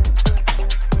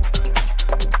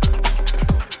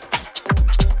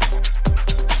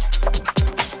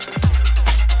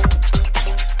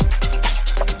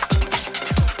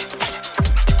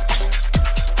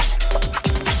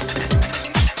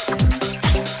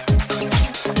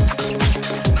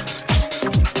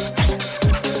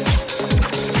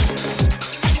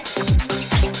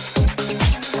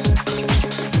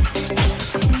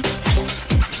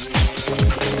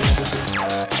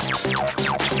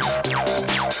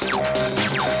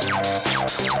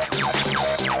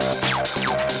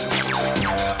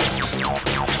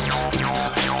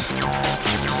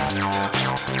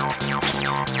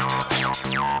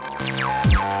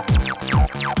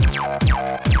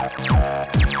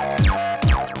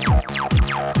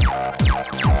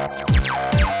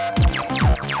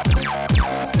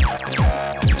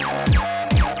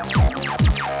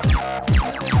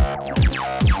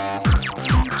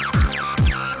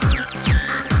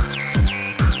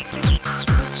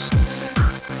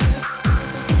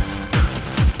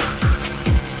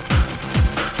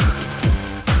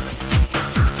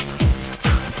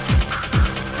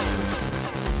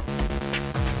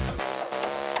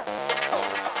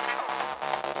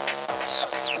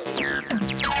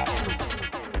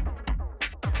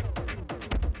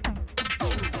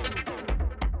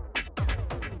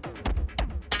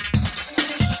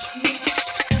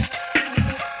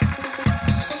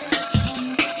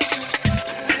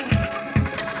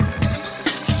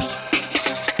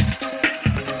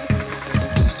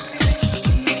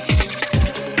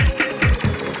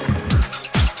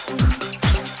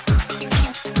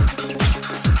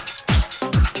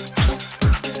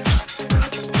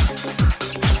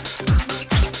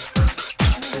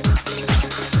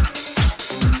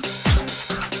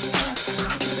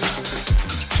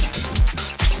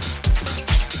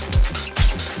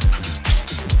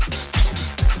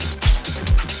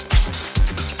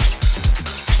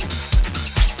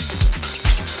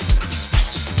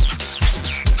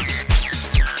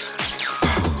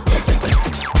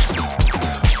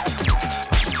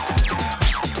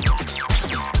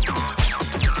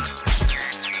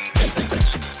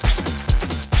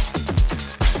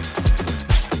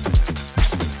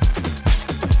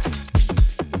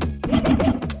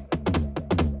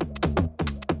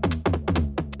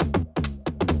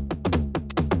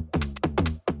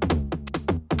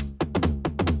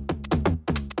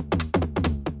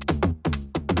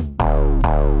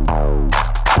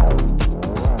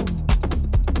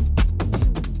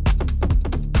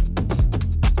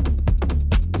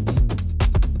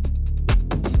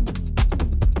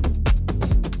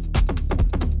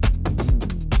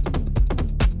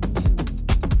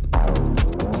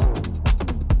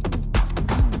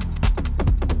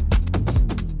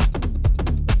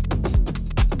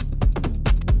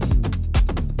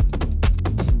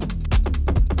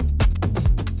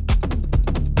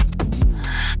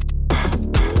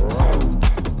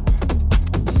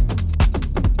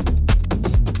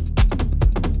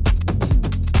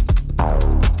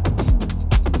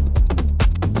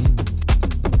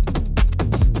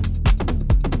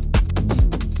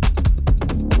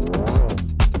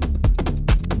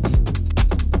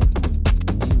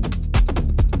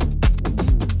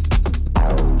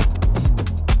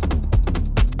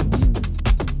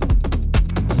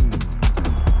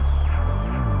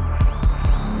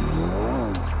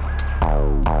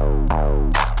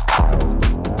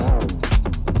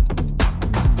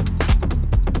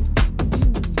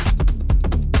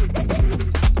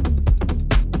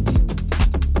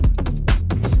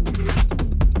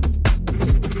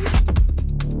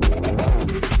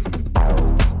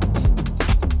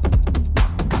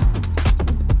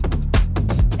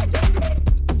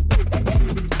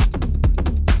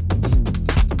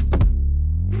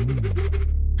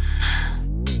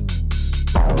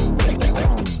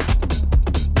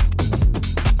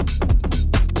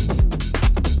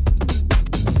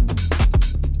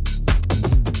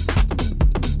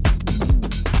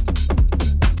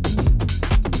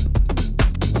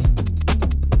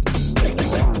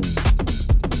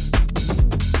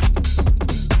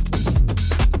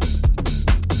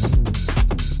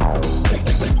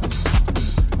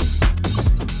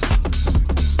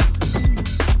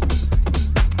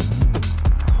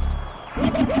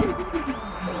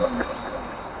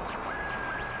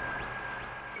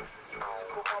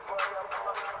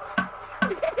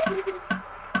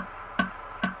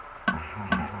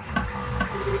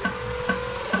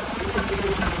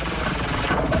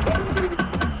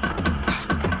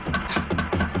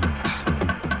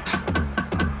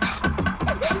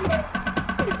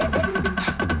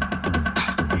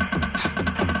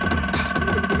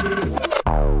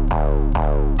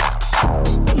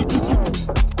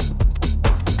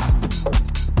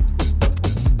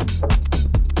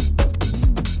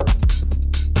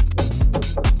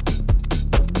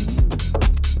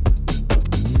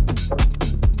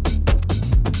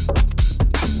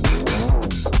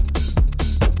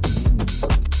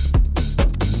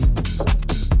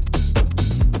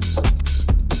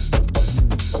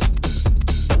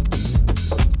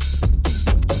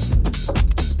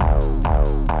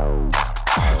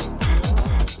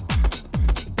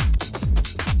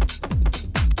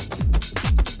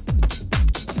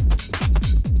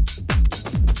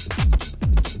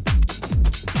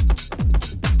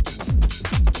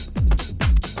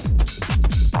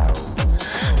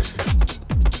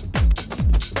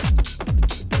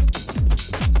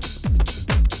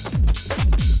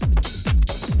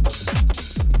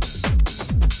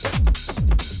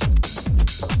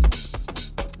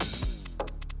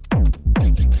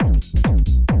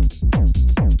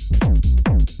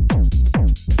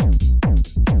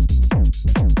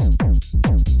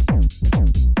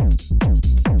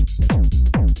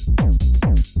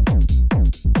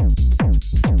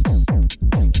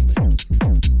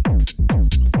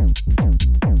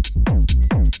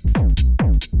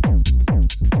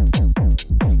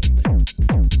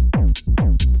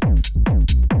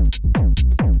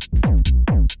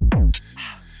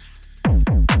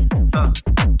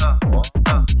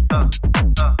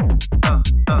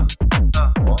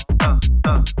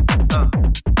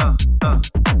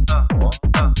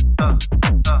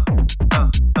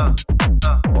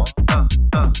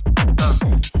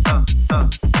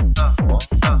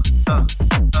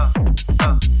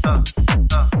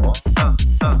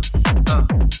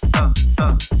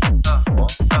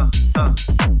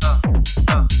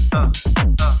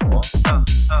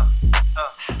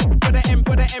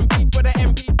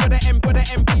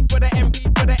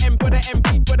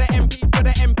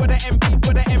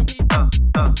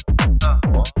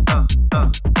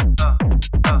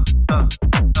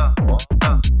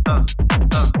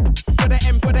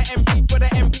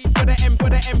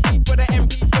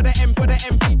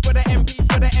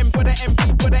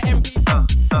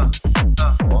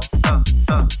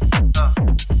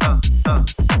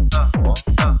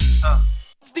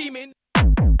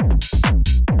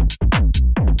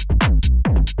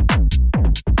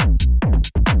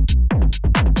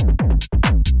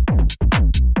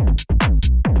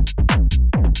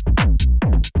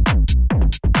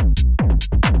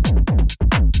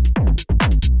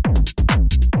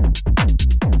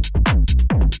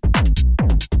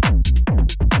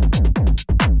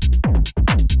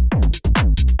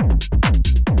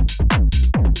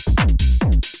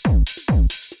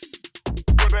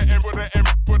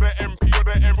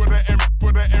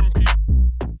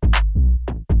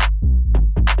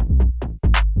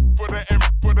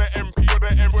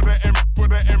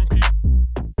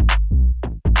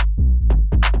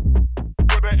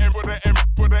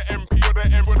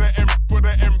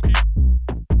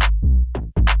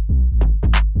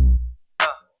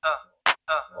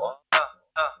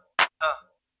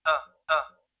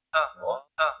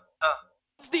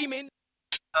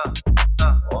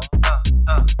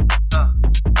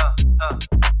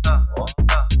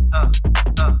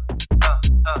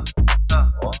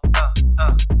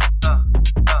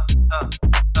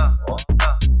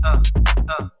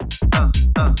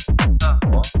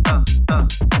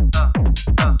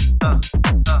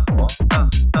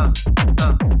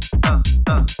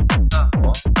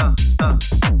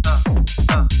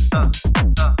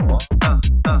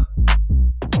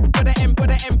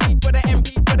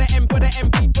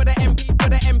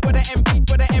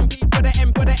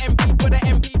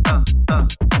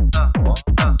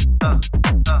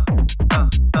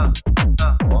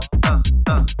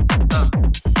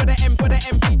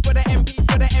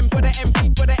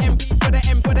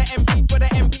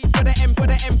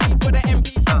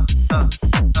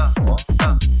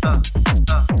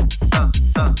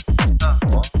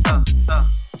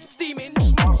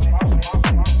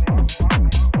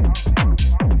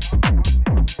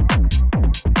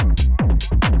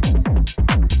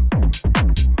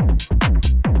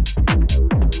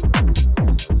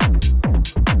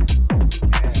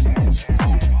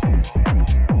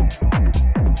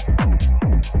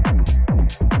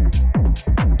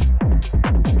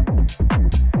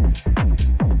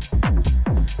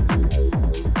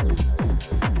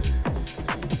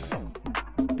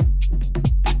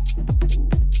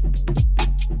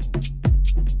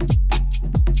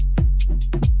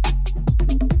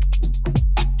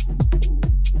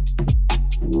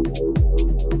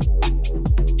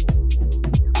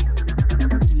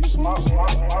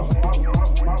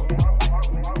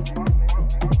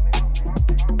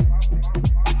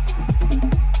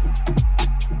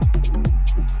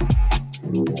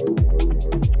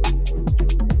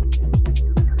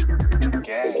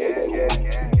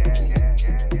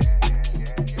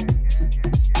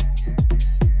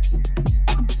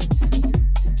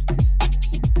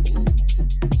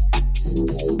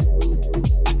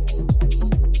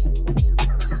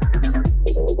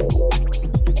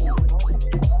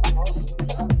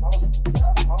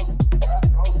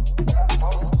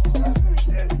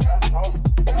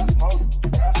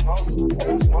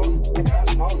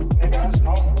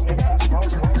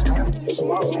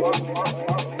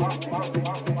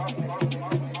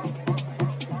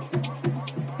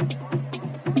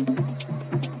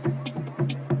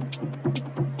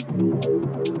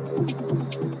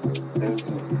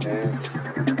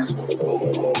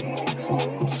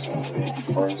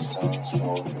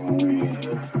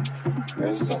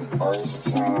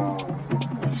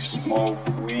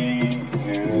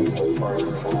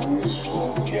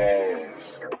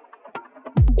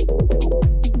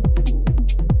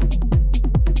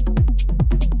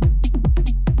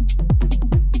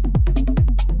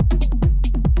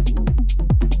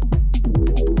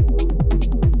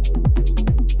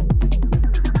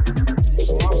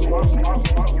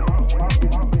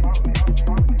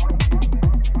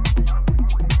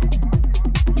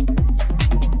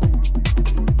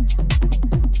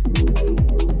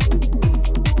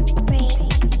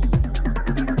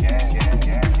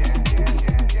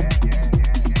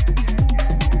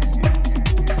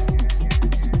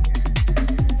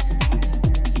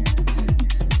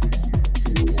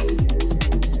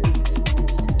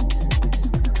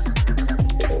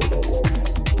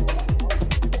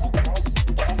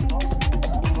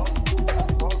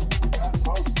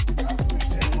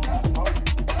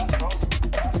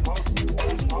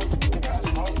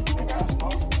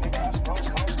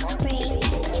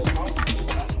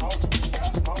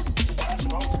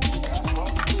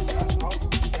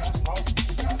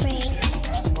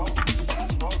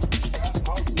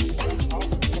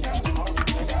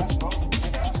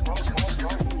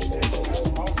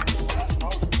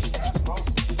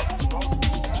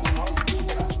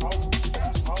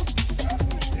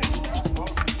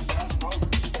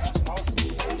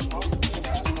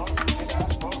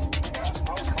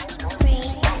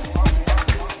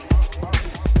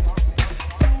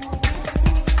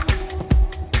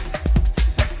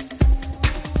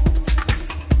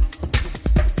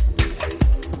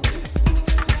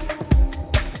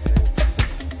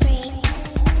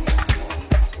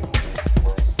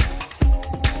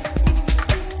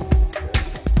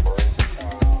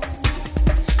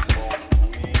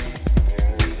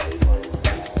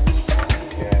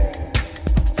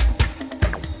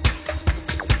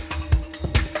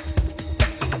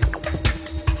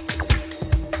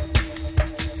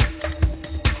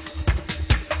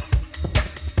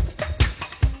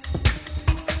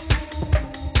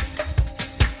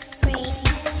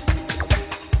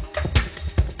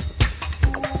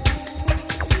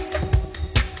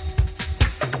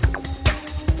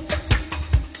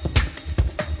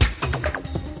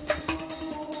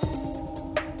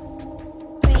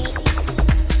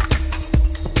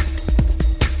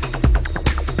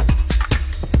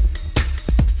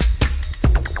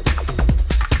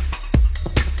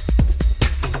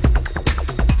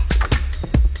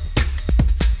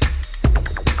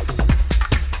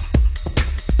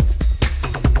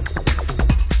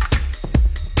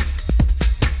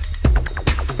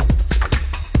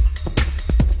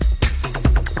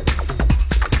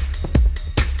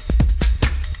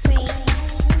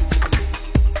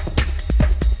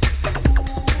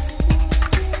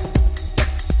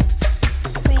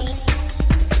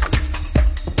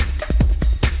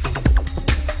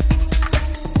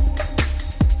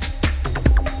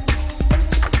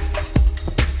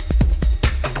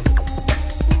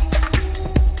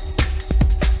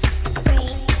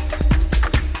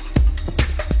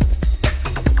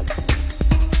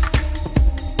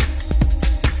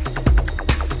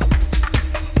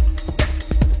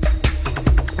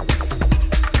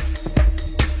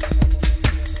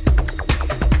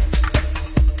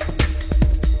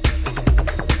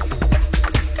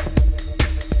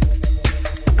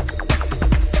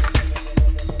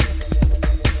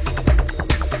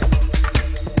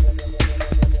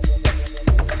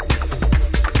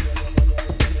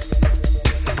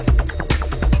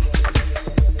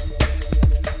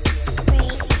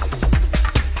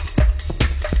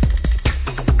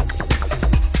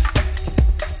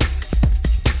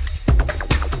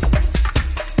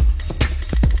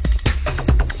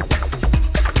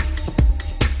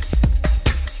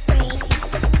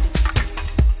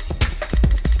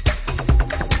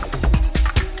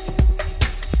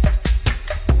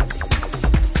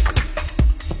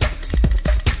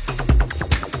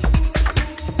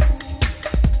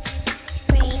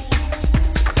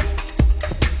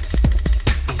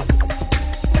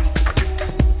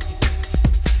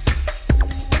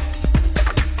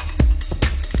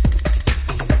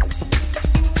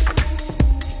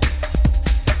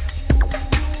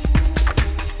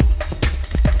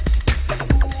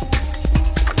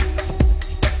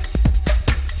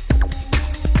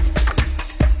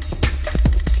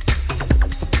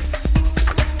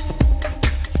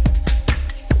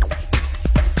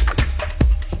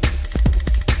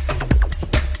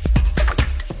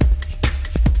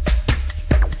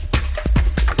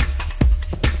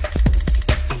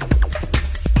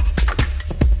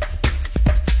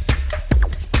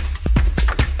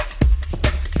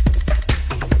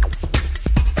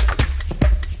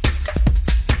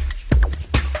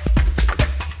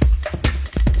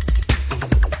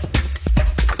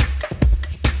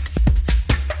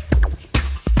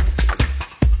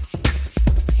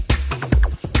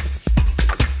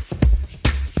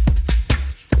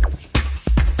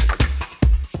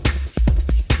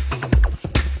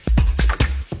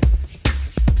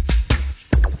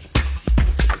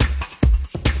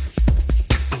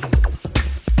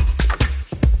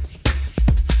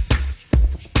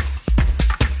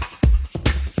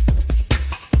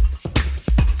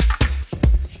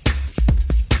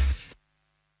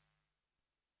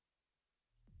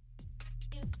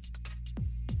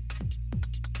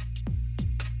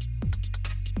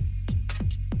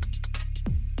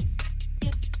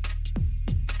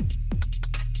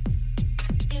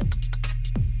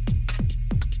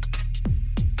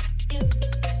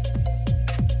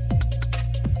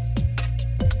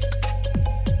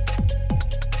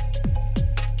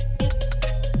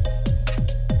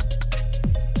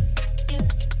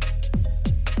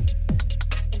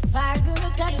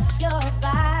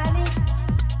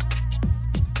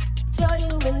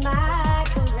 in my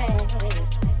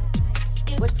caress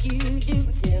what you do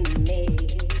to me.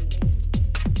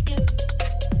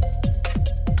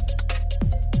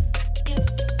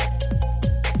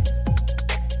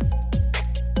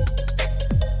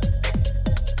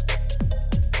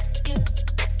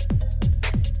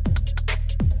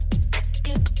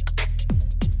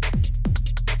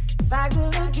 If I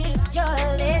could kiss your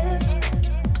lips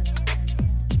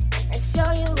and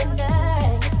show you in the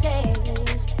exchange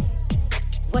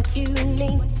what you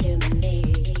mean to me.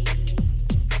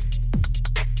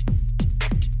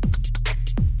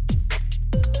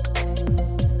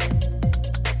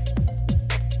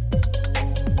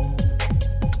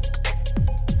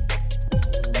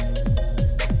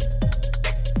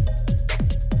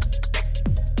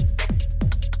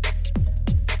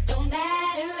 Don't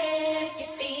matter if you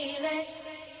feel it,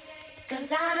 'cause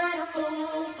I'm a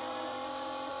fool for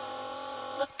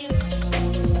you.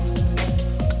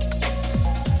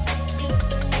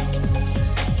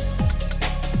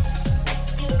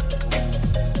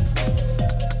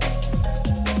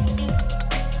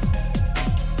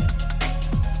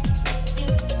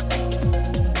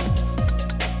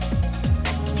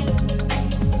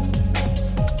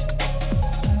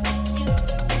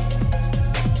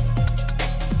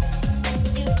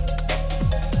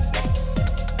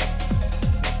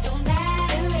 Don't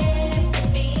matter if you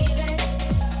feel it,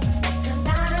 'cause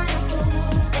I'm a fool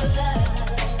for love.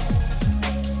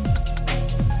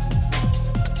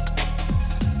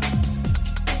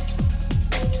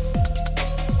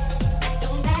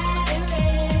 Don't matter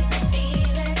if you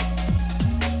feel it,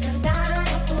 'cause I'm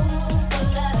a fool for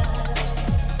love.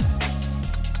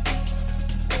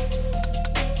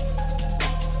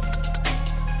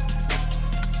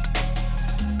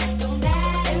 Don't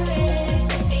matter if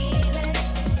you feel it,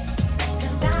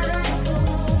 'cause I'm a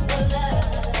fool for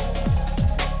love.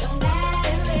 Don't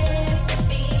matter if you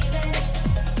feel it.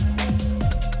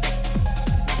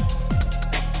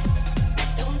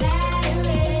 Don't matter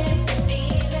if you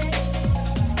feel it,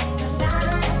 'cause I'm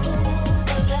a fool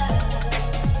for love.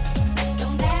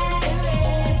 Don't matter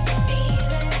if you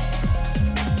feel it.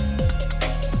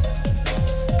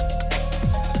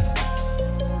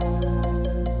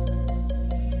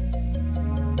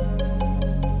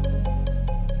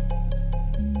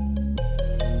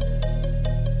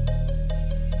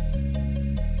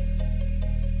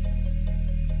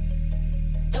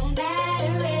 Don't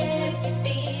matter if you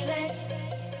feel it,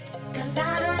 'cause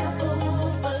I'm a fool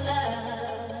for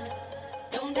love.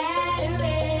 Don't matter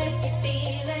if you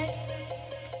feel it.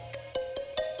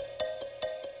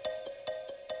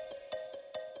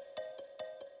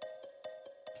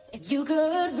 If you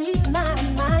could read my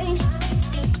mind,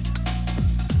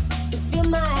 you feel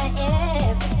my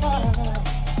every thought,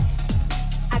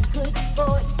 I could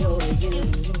spoil you.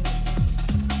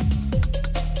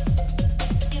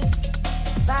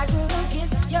 If I could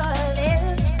kiss your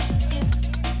lips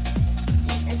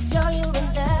and show you in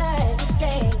the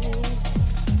exchange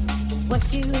what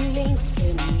you mean to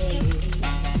me.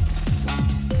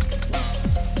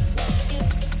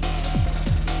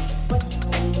 What you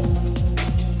mean.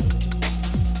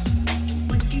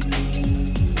 What you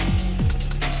mean.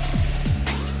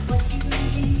 What you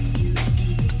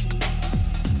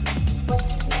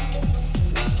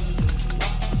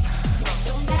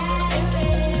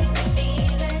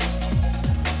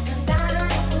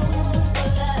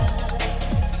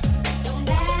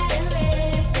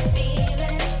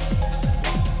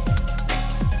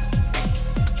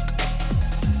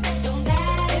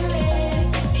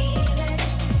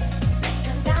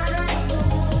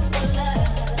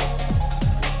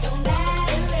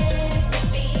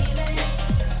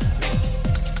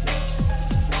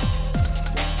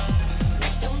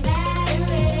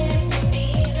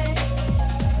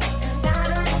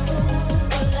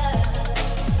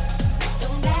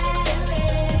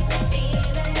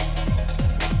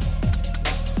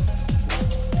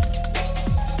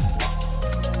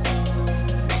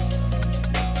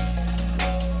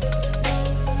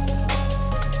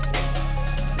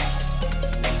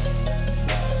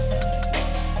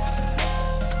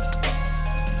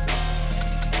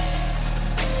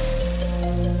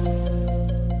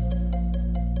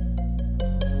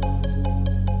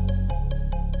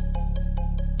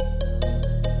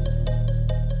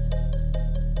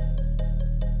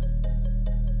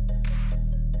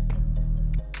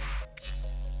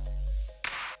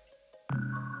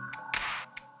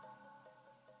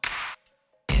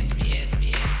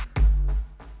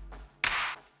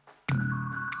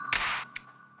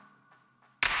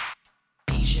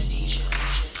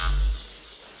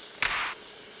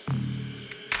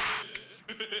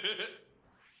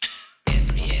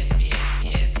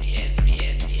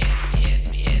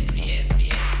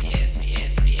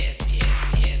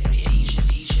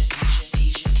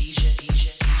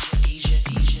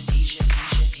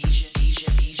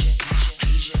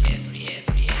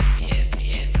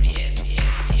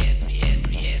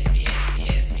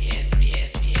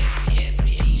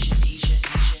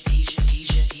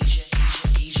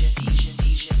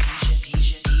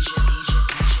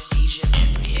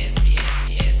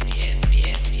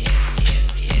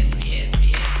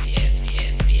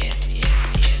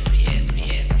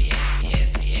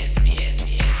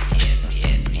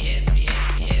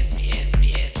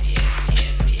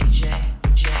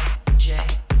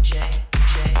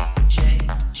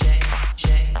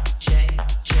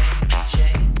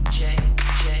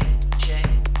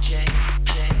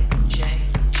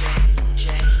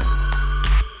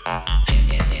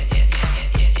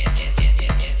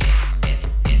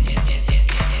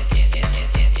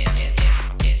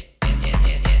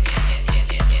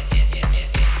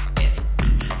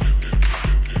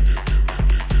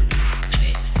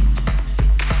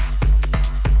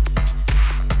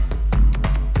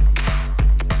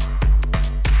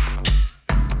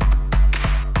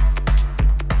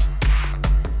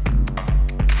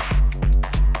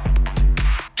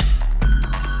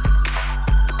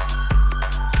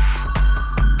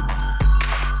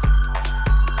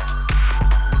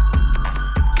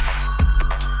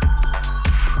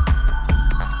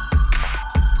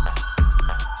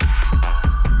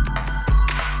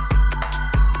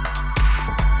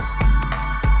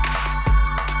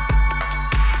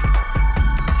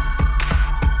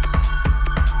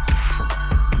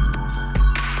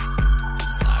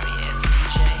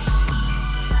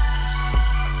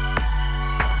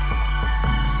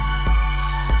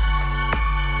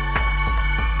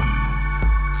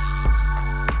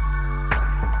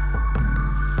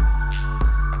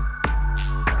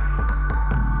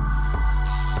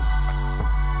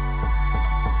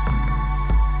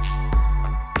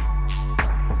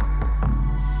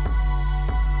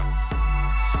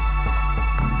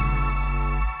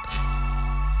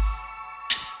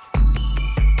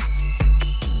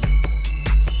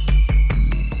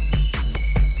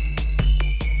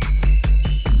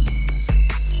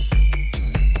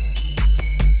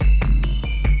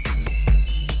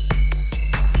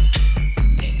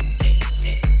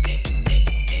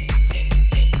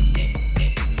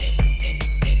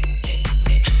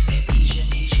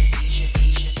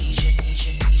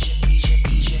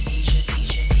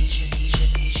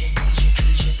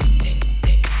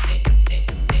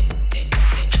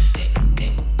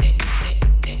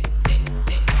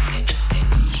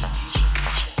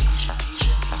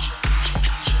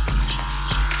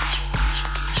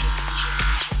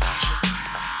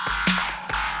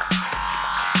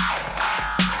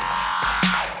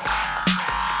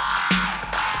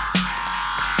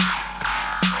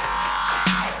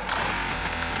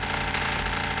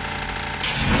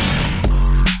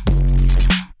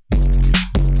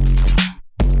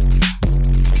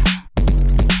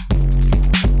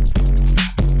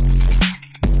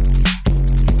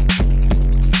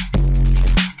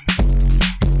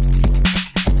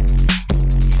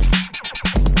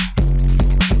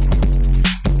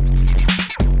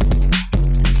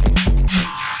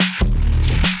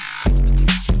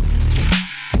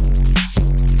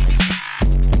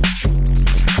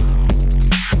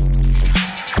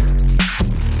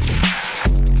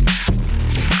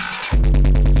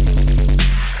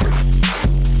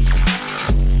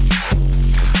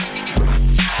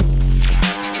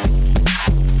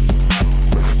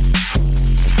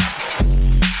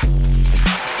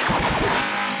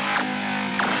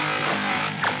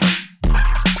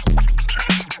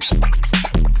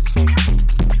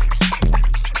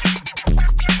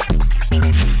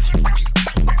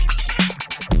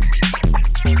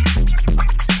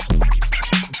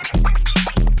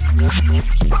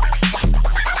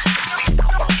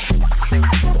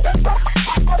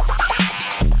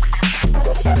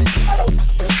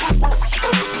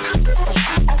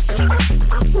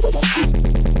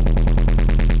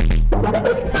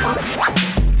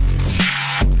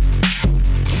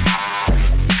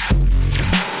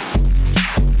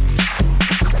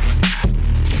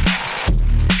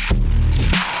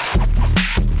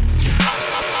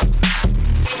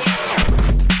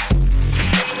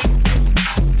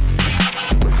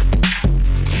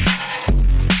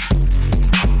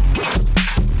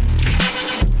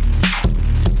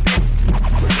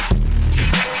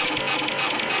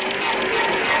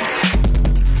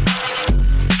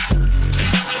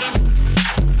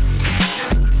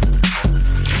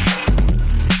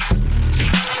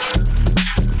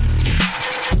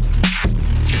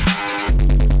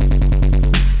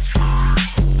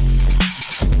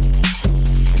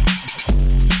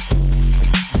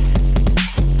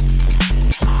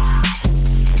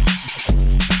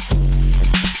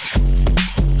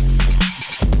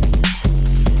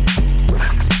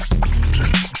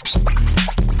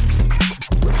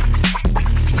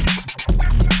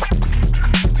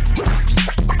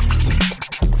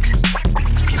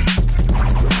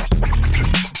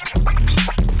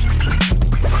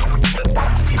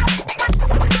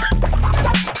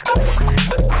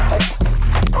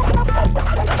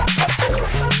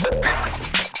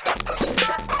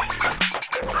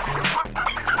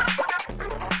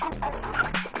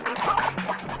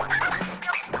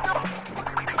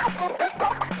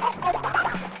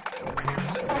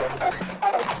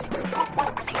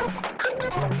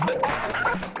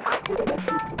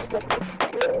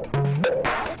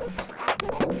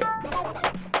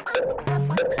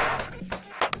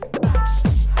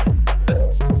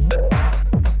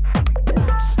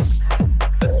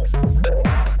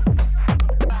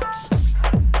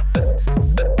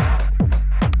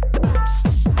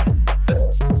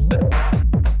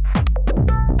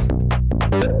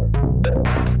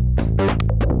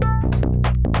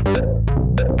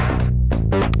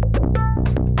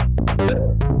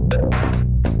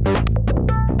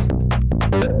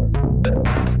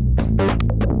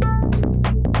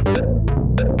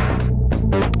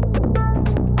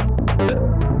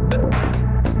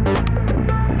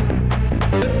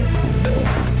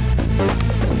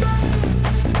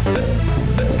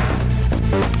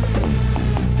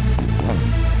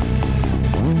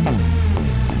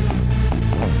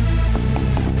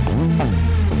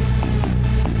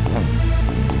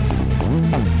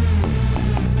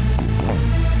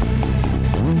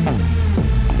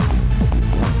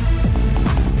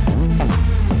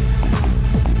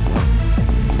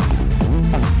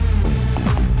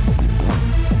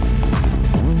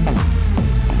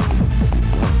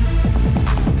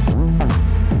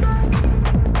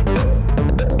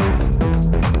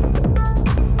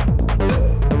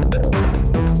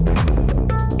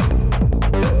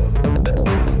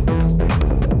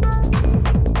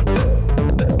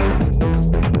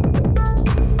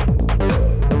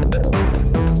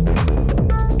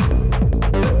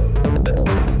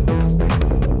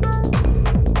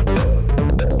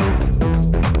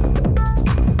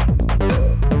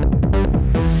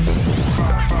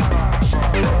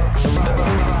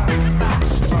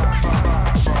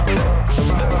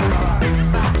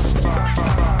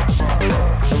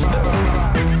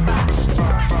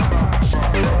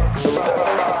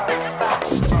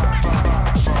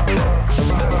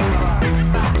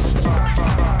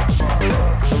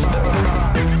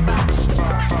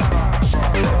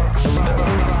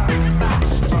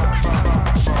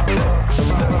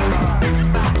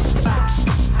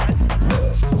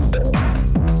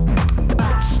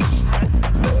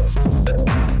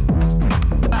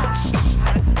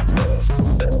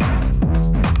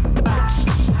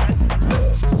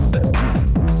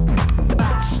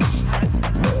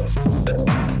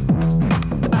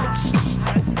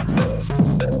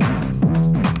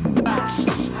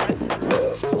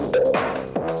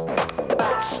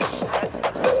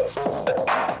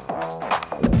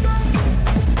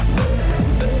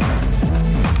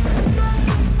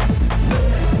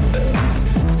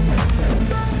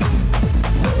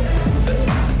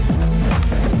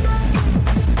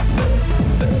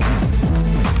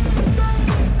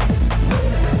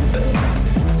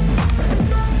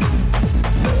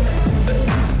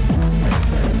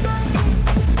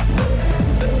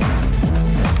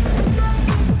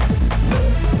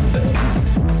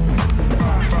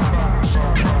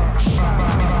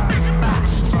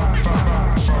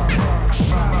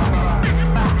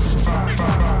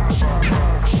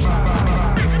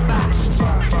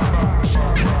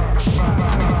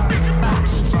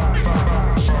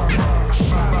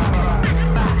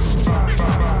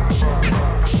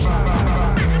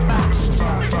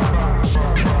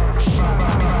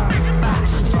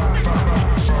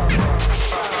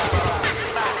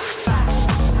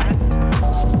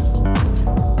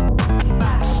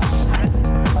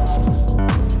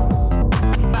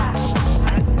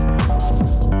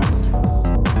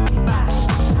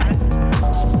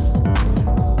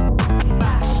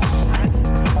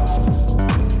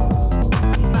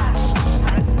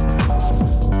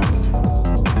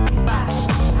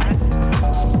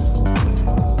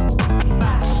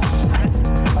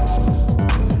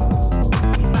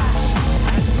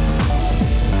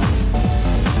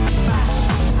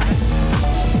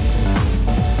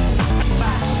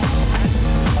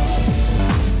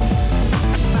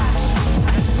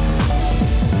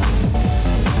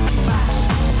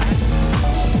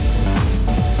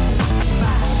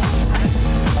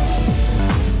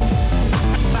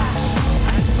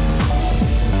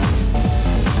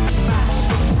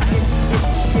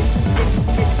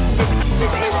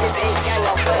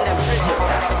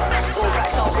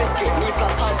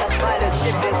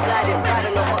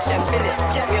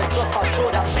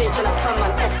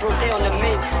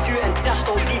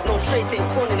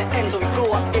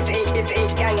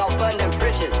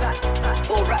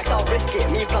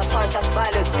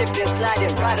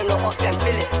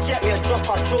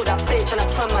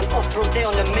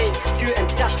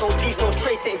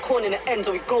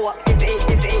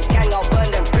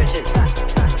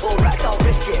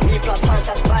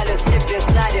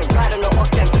Sliding, riding the up,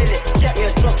 then bill it. Get me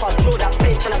a drop, I'll draw that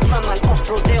bitch and I turn my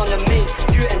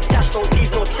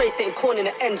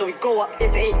end, so we go up.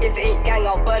 If it ain't gang,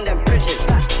 I'll burn them bridges.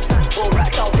 4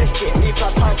 racks, I'll risk it. Me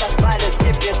plus hands, that's violence.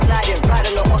 Sipping, sliding,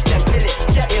 riding or up, then bill it.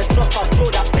 Get me a drop, I'll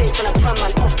draw that page. And I turn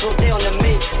man off, bro, they on the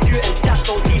main. Do it and dash,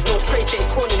 don't leave no trace. Ain't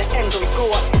corn in the end, so we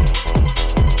go up.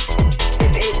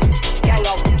 If it ain't gang,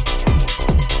 I'll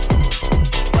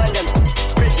burn them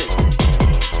bridges.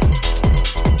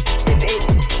 If it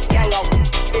ain't gang,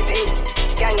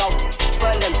 I'll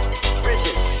burn them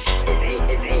bridges. If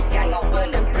it ain't gang, I'll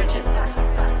burn them bridges.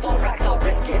 4 racks, I'll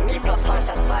risk it. Me plus hunch,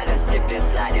 that's violence. Sipping,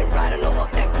 sliding, riding or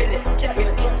up, then bill it. Get me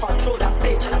a drop, I'll throw that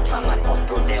page. And I turn man off,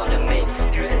 bro, they on the mains.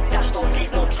 Do it and dash, don't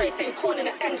leave no trace. Ain't corn in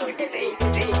the end, so if it ain't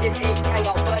gang,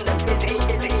 I'll burn them. If it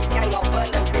ain't gang, I'll burn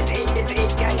them. If it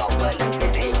ain't gang, I'll burn them. If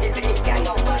it ain't gang, I'll burn them. If it ain't gang,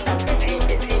 I'll burn them.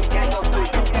 If it ain't gang, I'll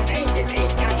burn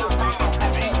them.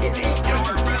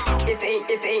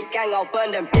 If it ain't gang, I'll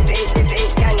burn them. If it ain't gang, I'll burn them. If it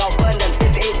ain't gang, I'll burn them.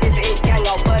 If it ain't gang,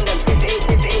 I'll burn them.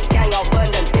 If it ain't gang, I'll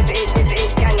burn them. If it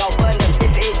ain't gang, I'll burn them.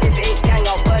 If it ain't gang,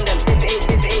 I'll burn them.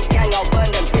 If it ain't gang, I'll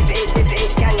burn them. If it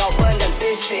ain't gang, I'll burn them.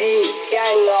 If it ain't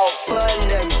gang, I'll burn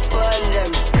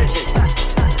them bridges.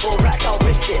 4 racks, I'll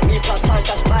risk it. Me plus hunch,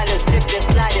 that's violence. Sipping,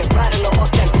 sliding, riding or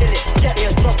up, then bill it. Get me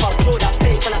a drop, I'll throw that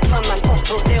page. And I turn man off,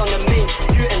 bro, they on the main.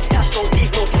 Do it and dash, don't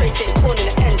leave no trace. Ain't corn in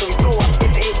the end, so we go up.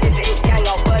 If it ain't gang,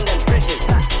 I'll burn them bridges.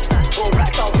 4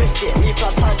 racks, I'll risk it. Me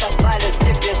plus hunch, that's violence.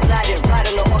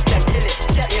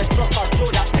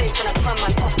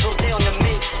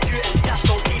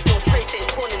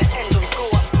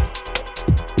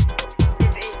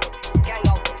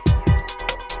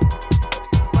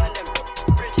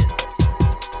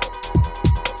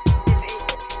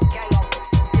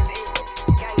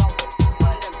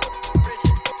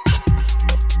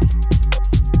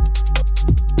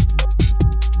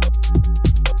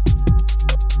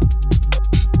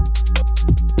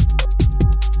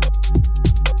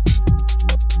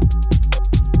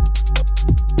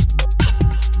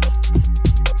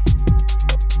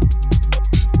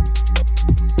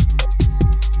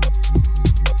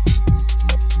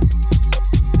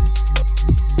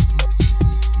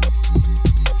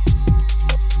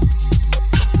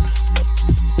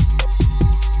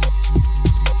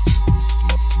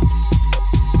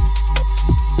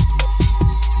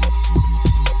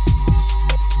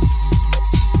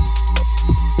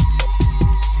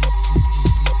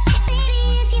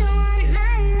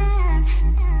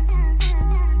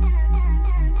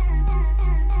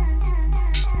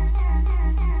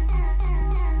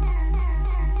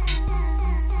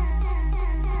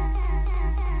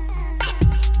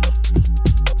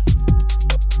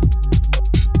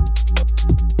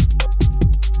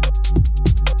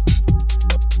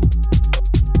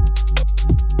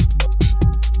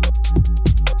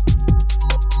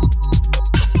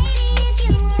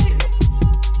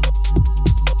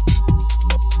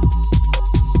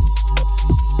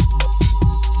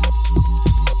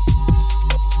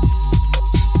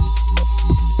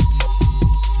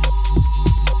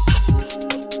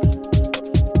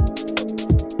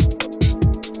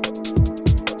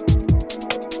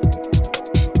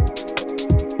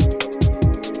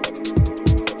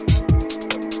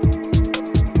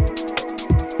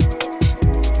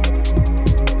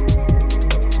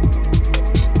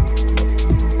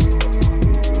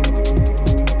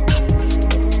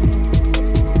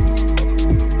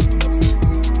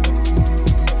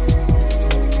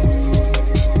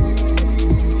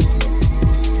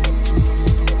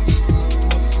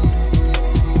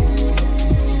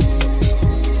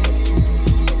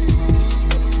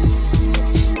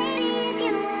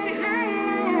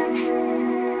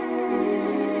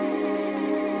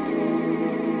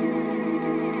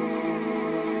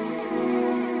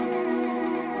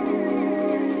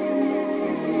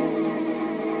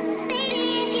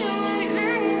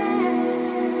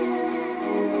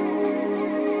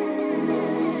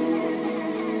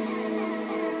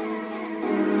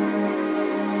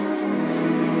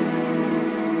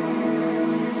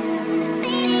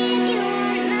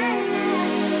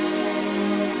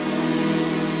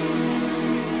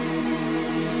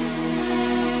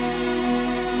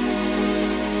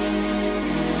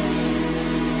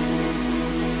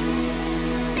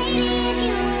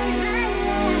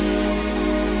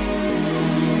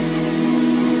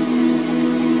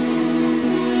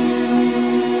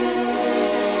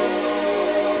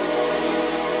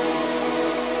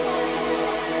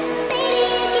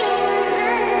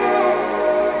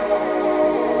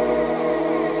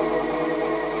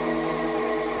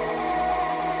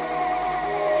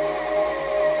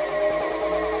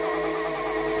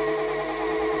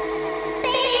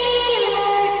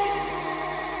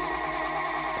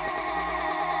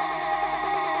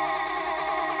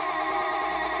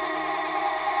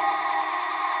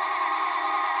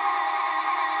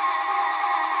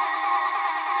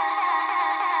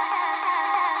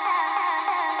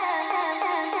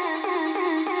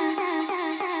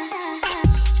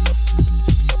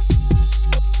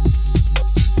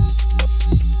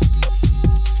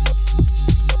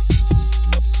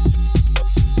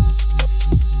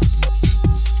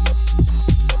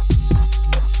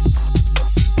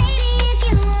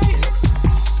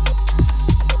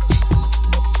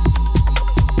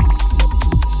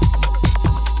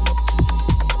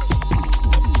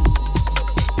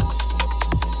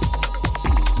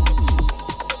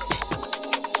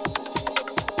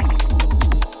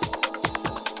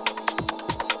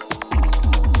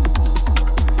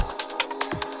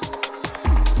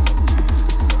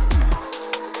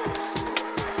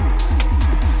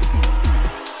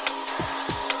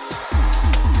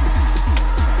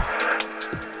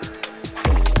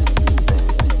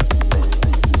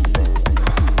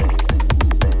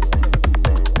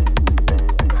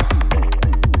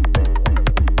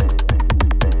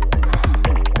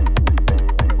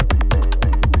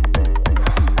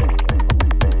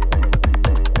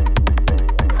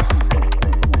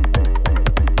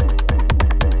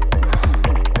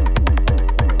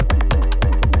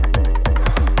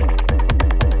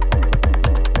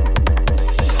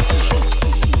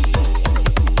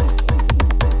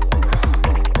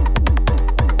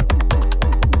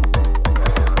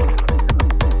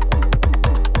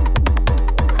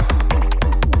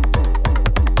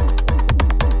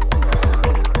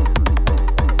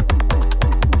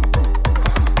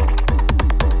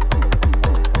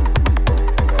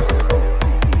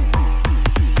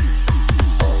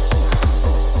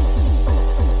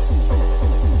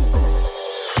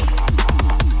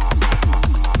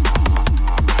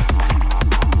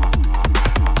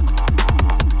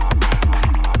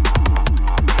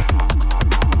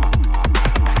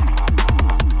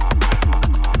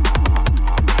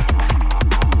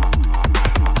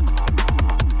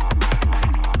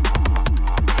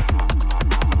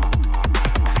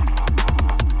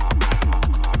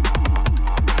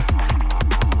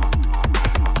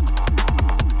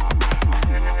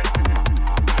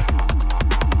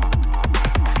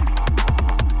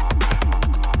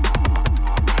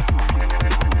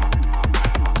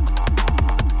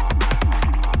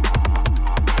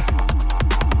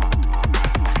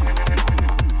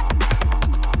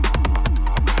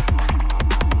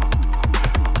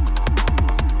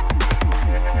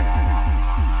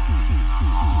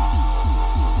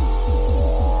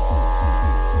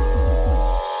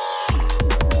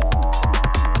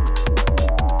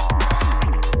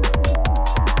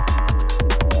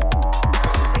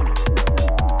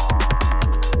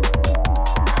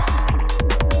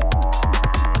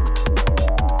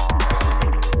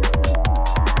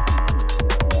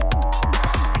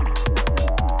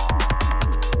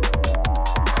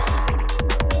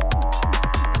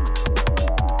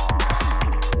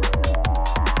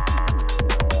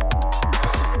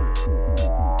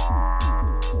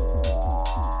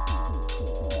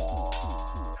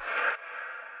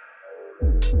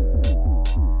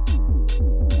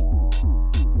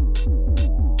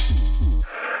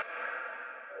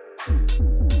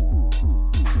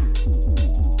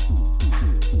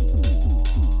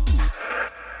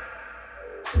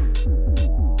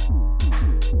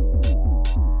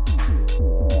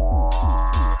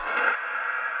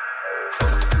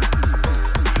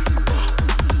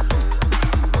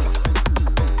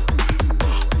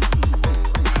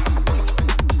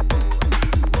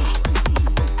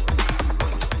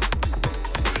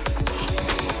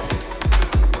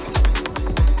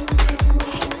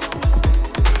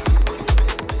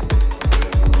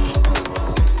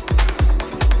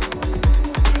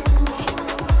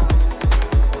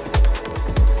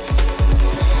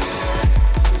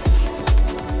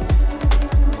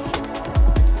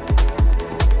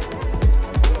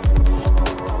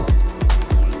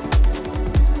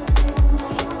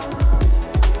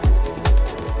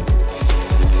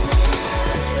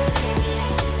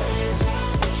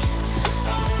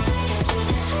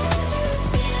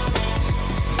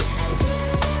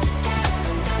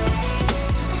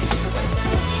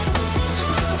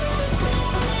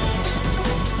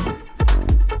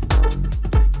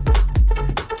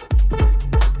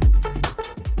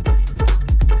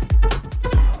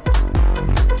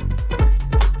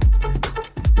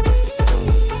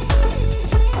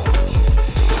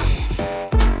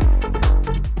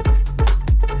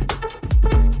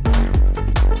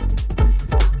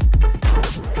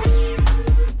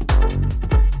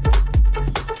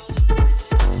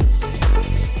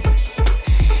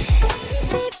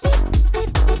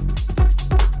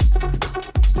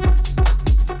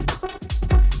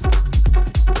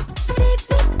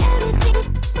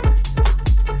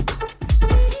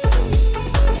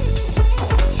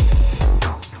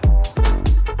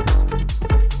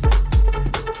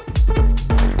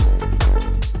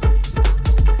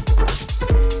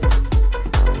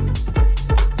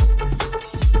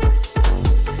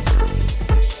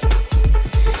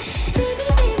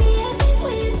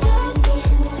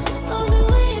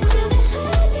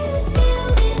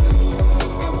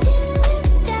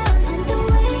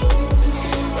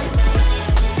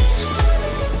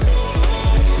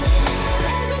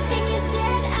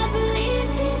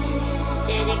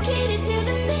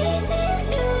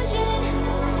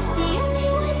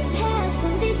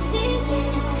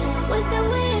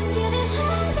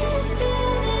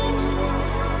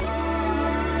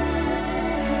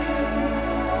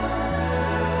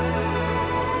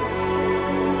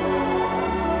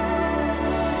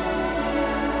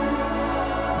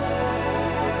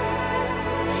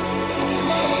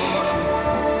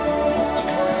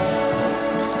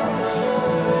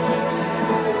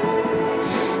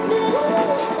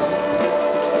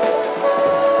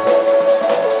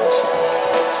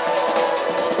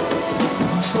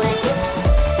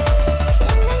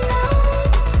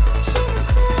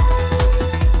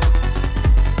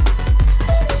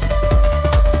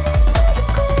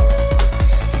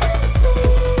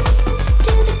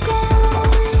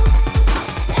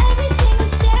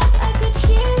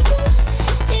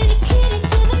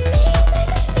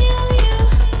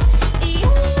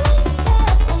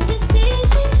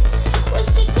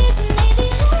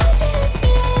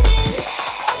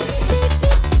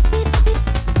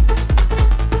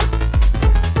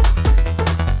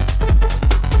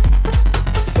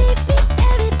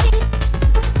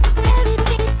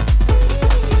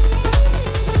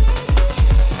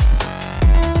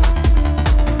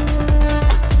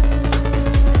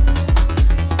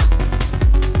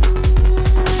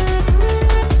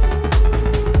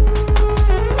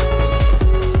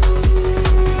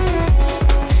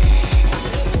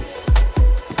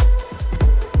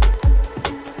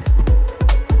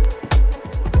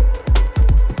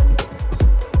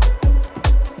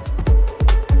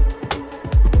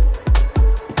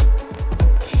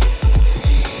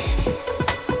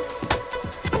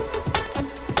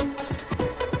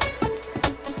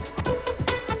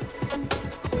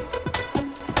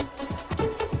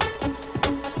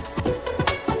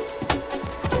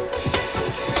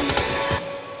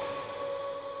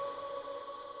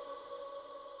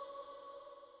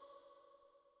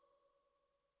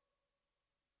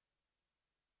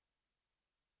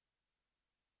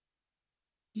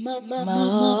 Mo.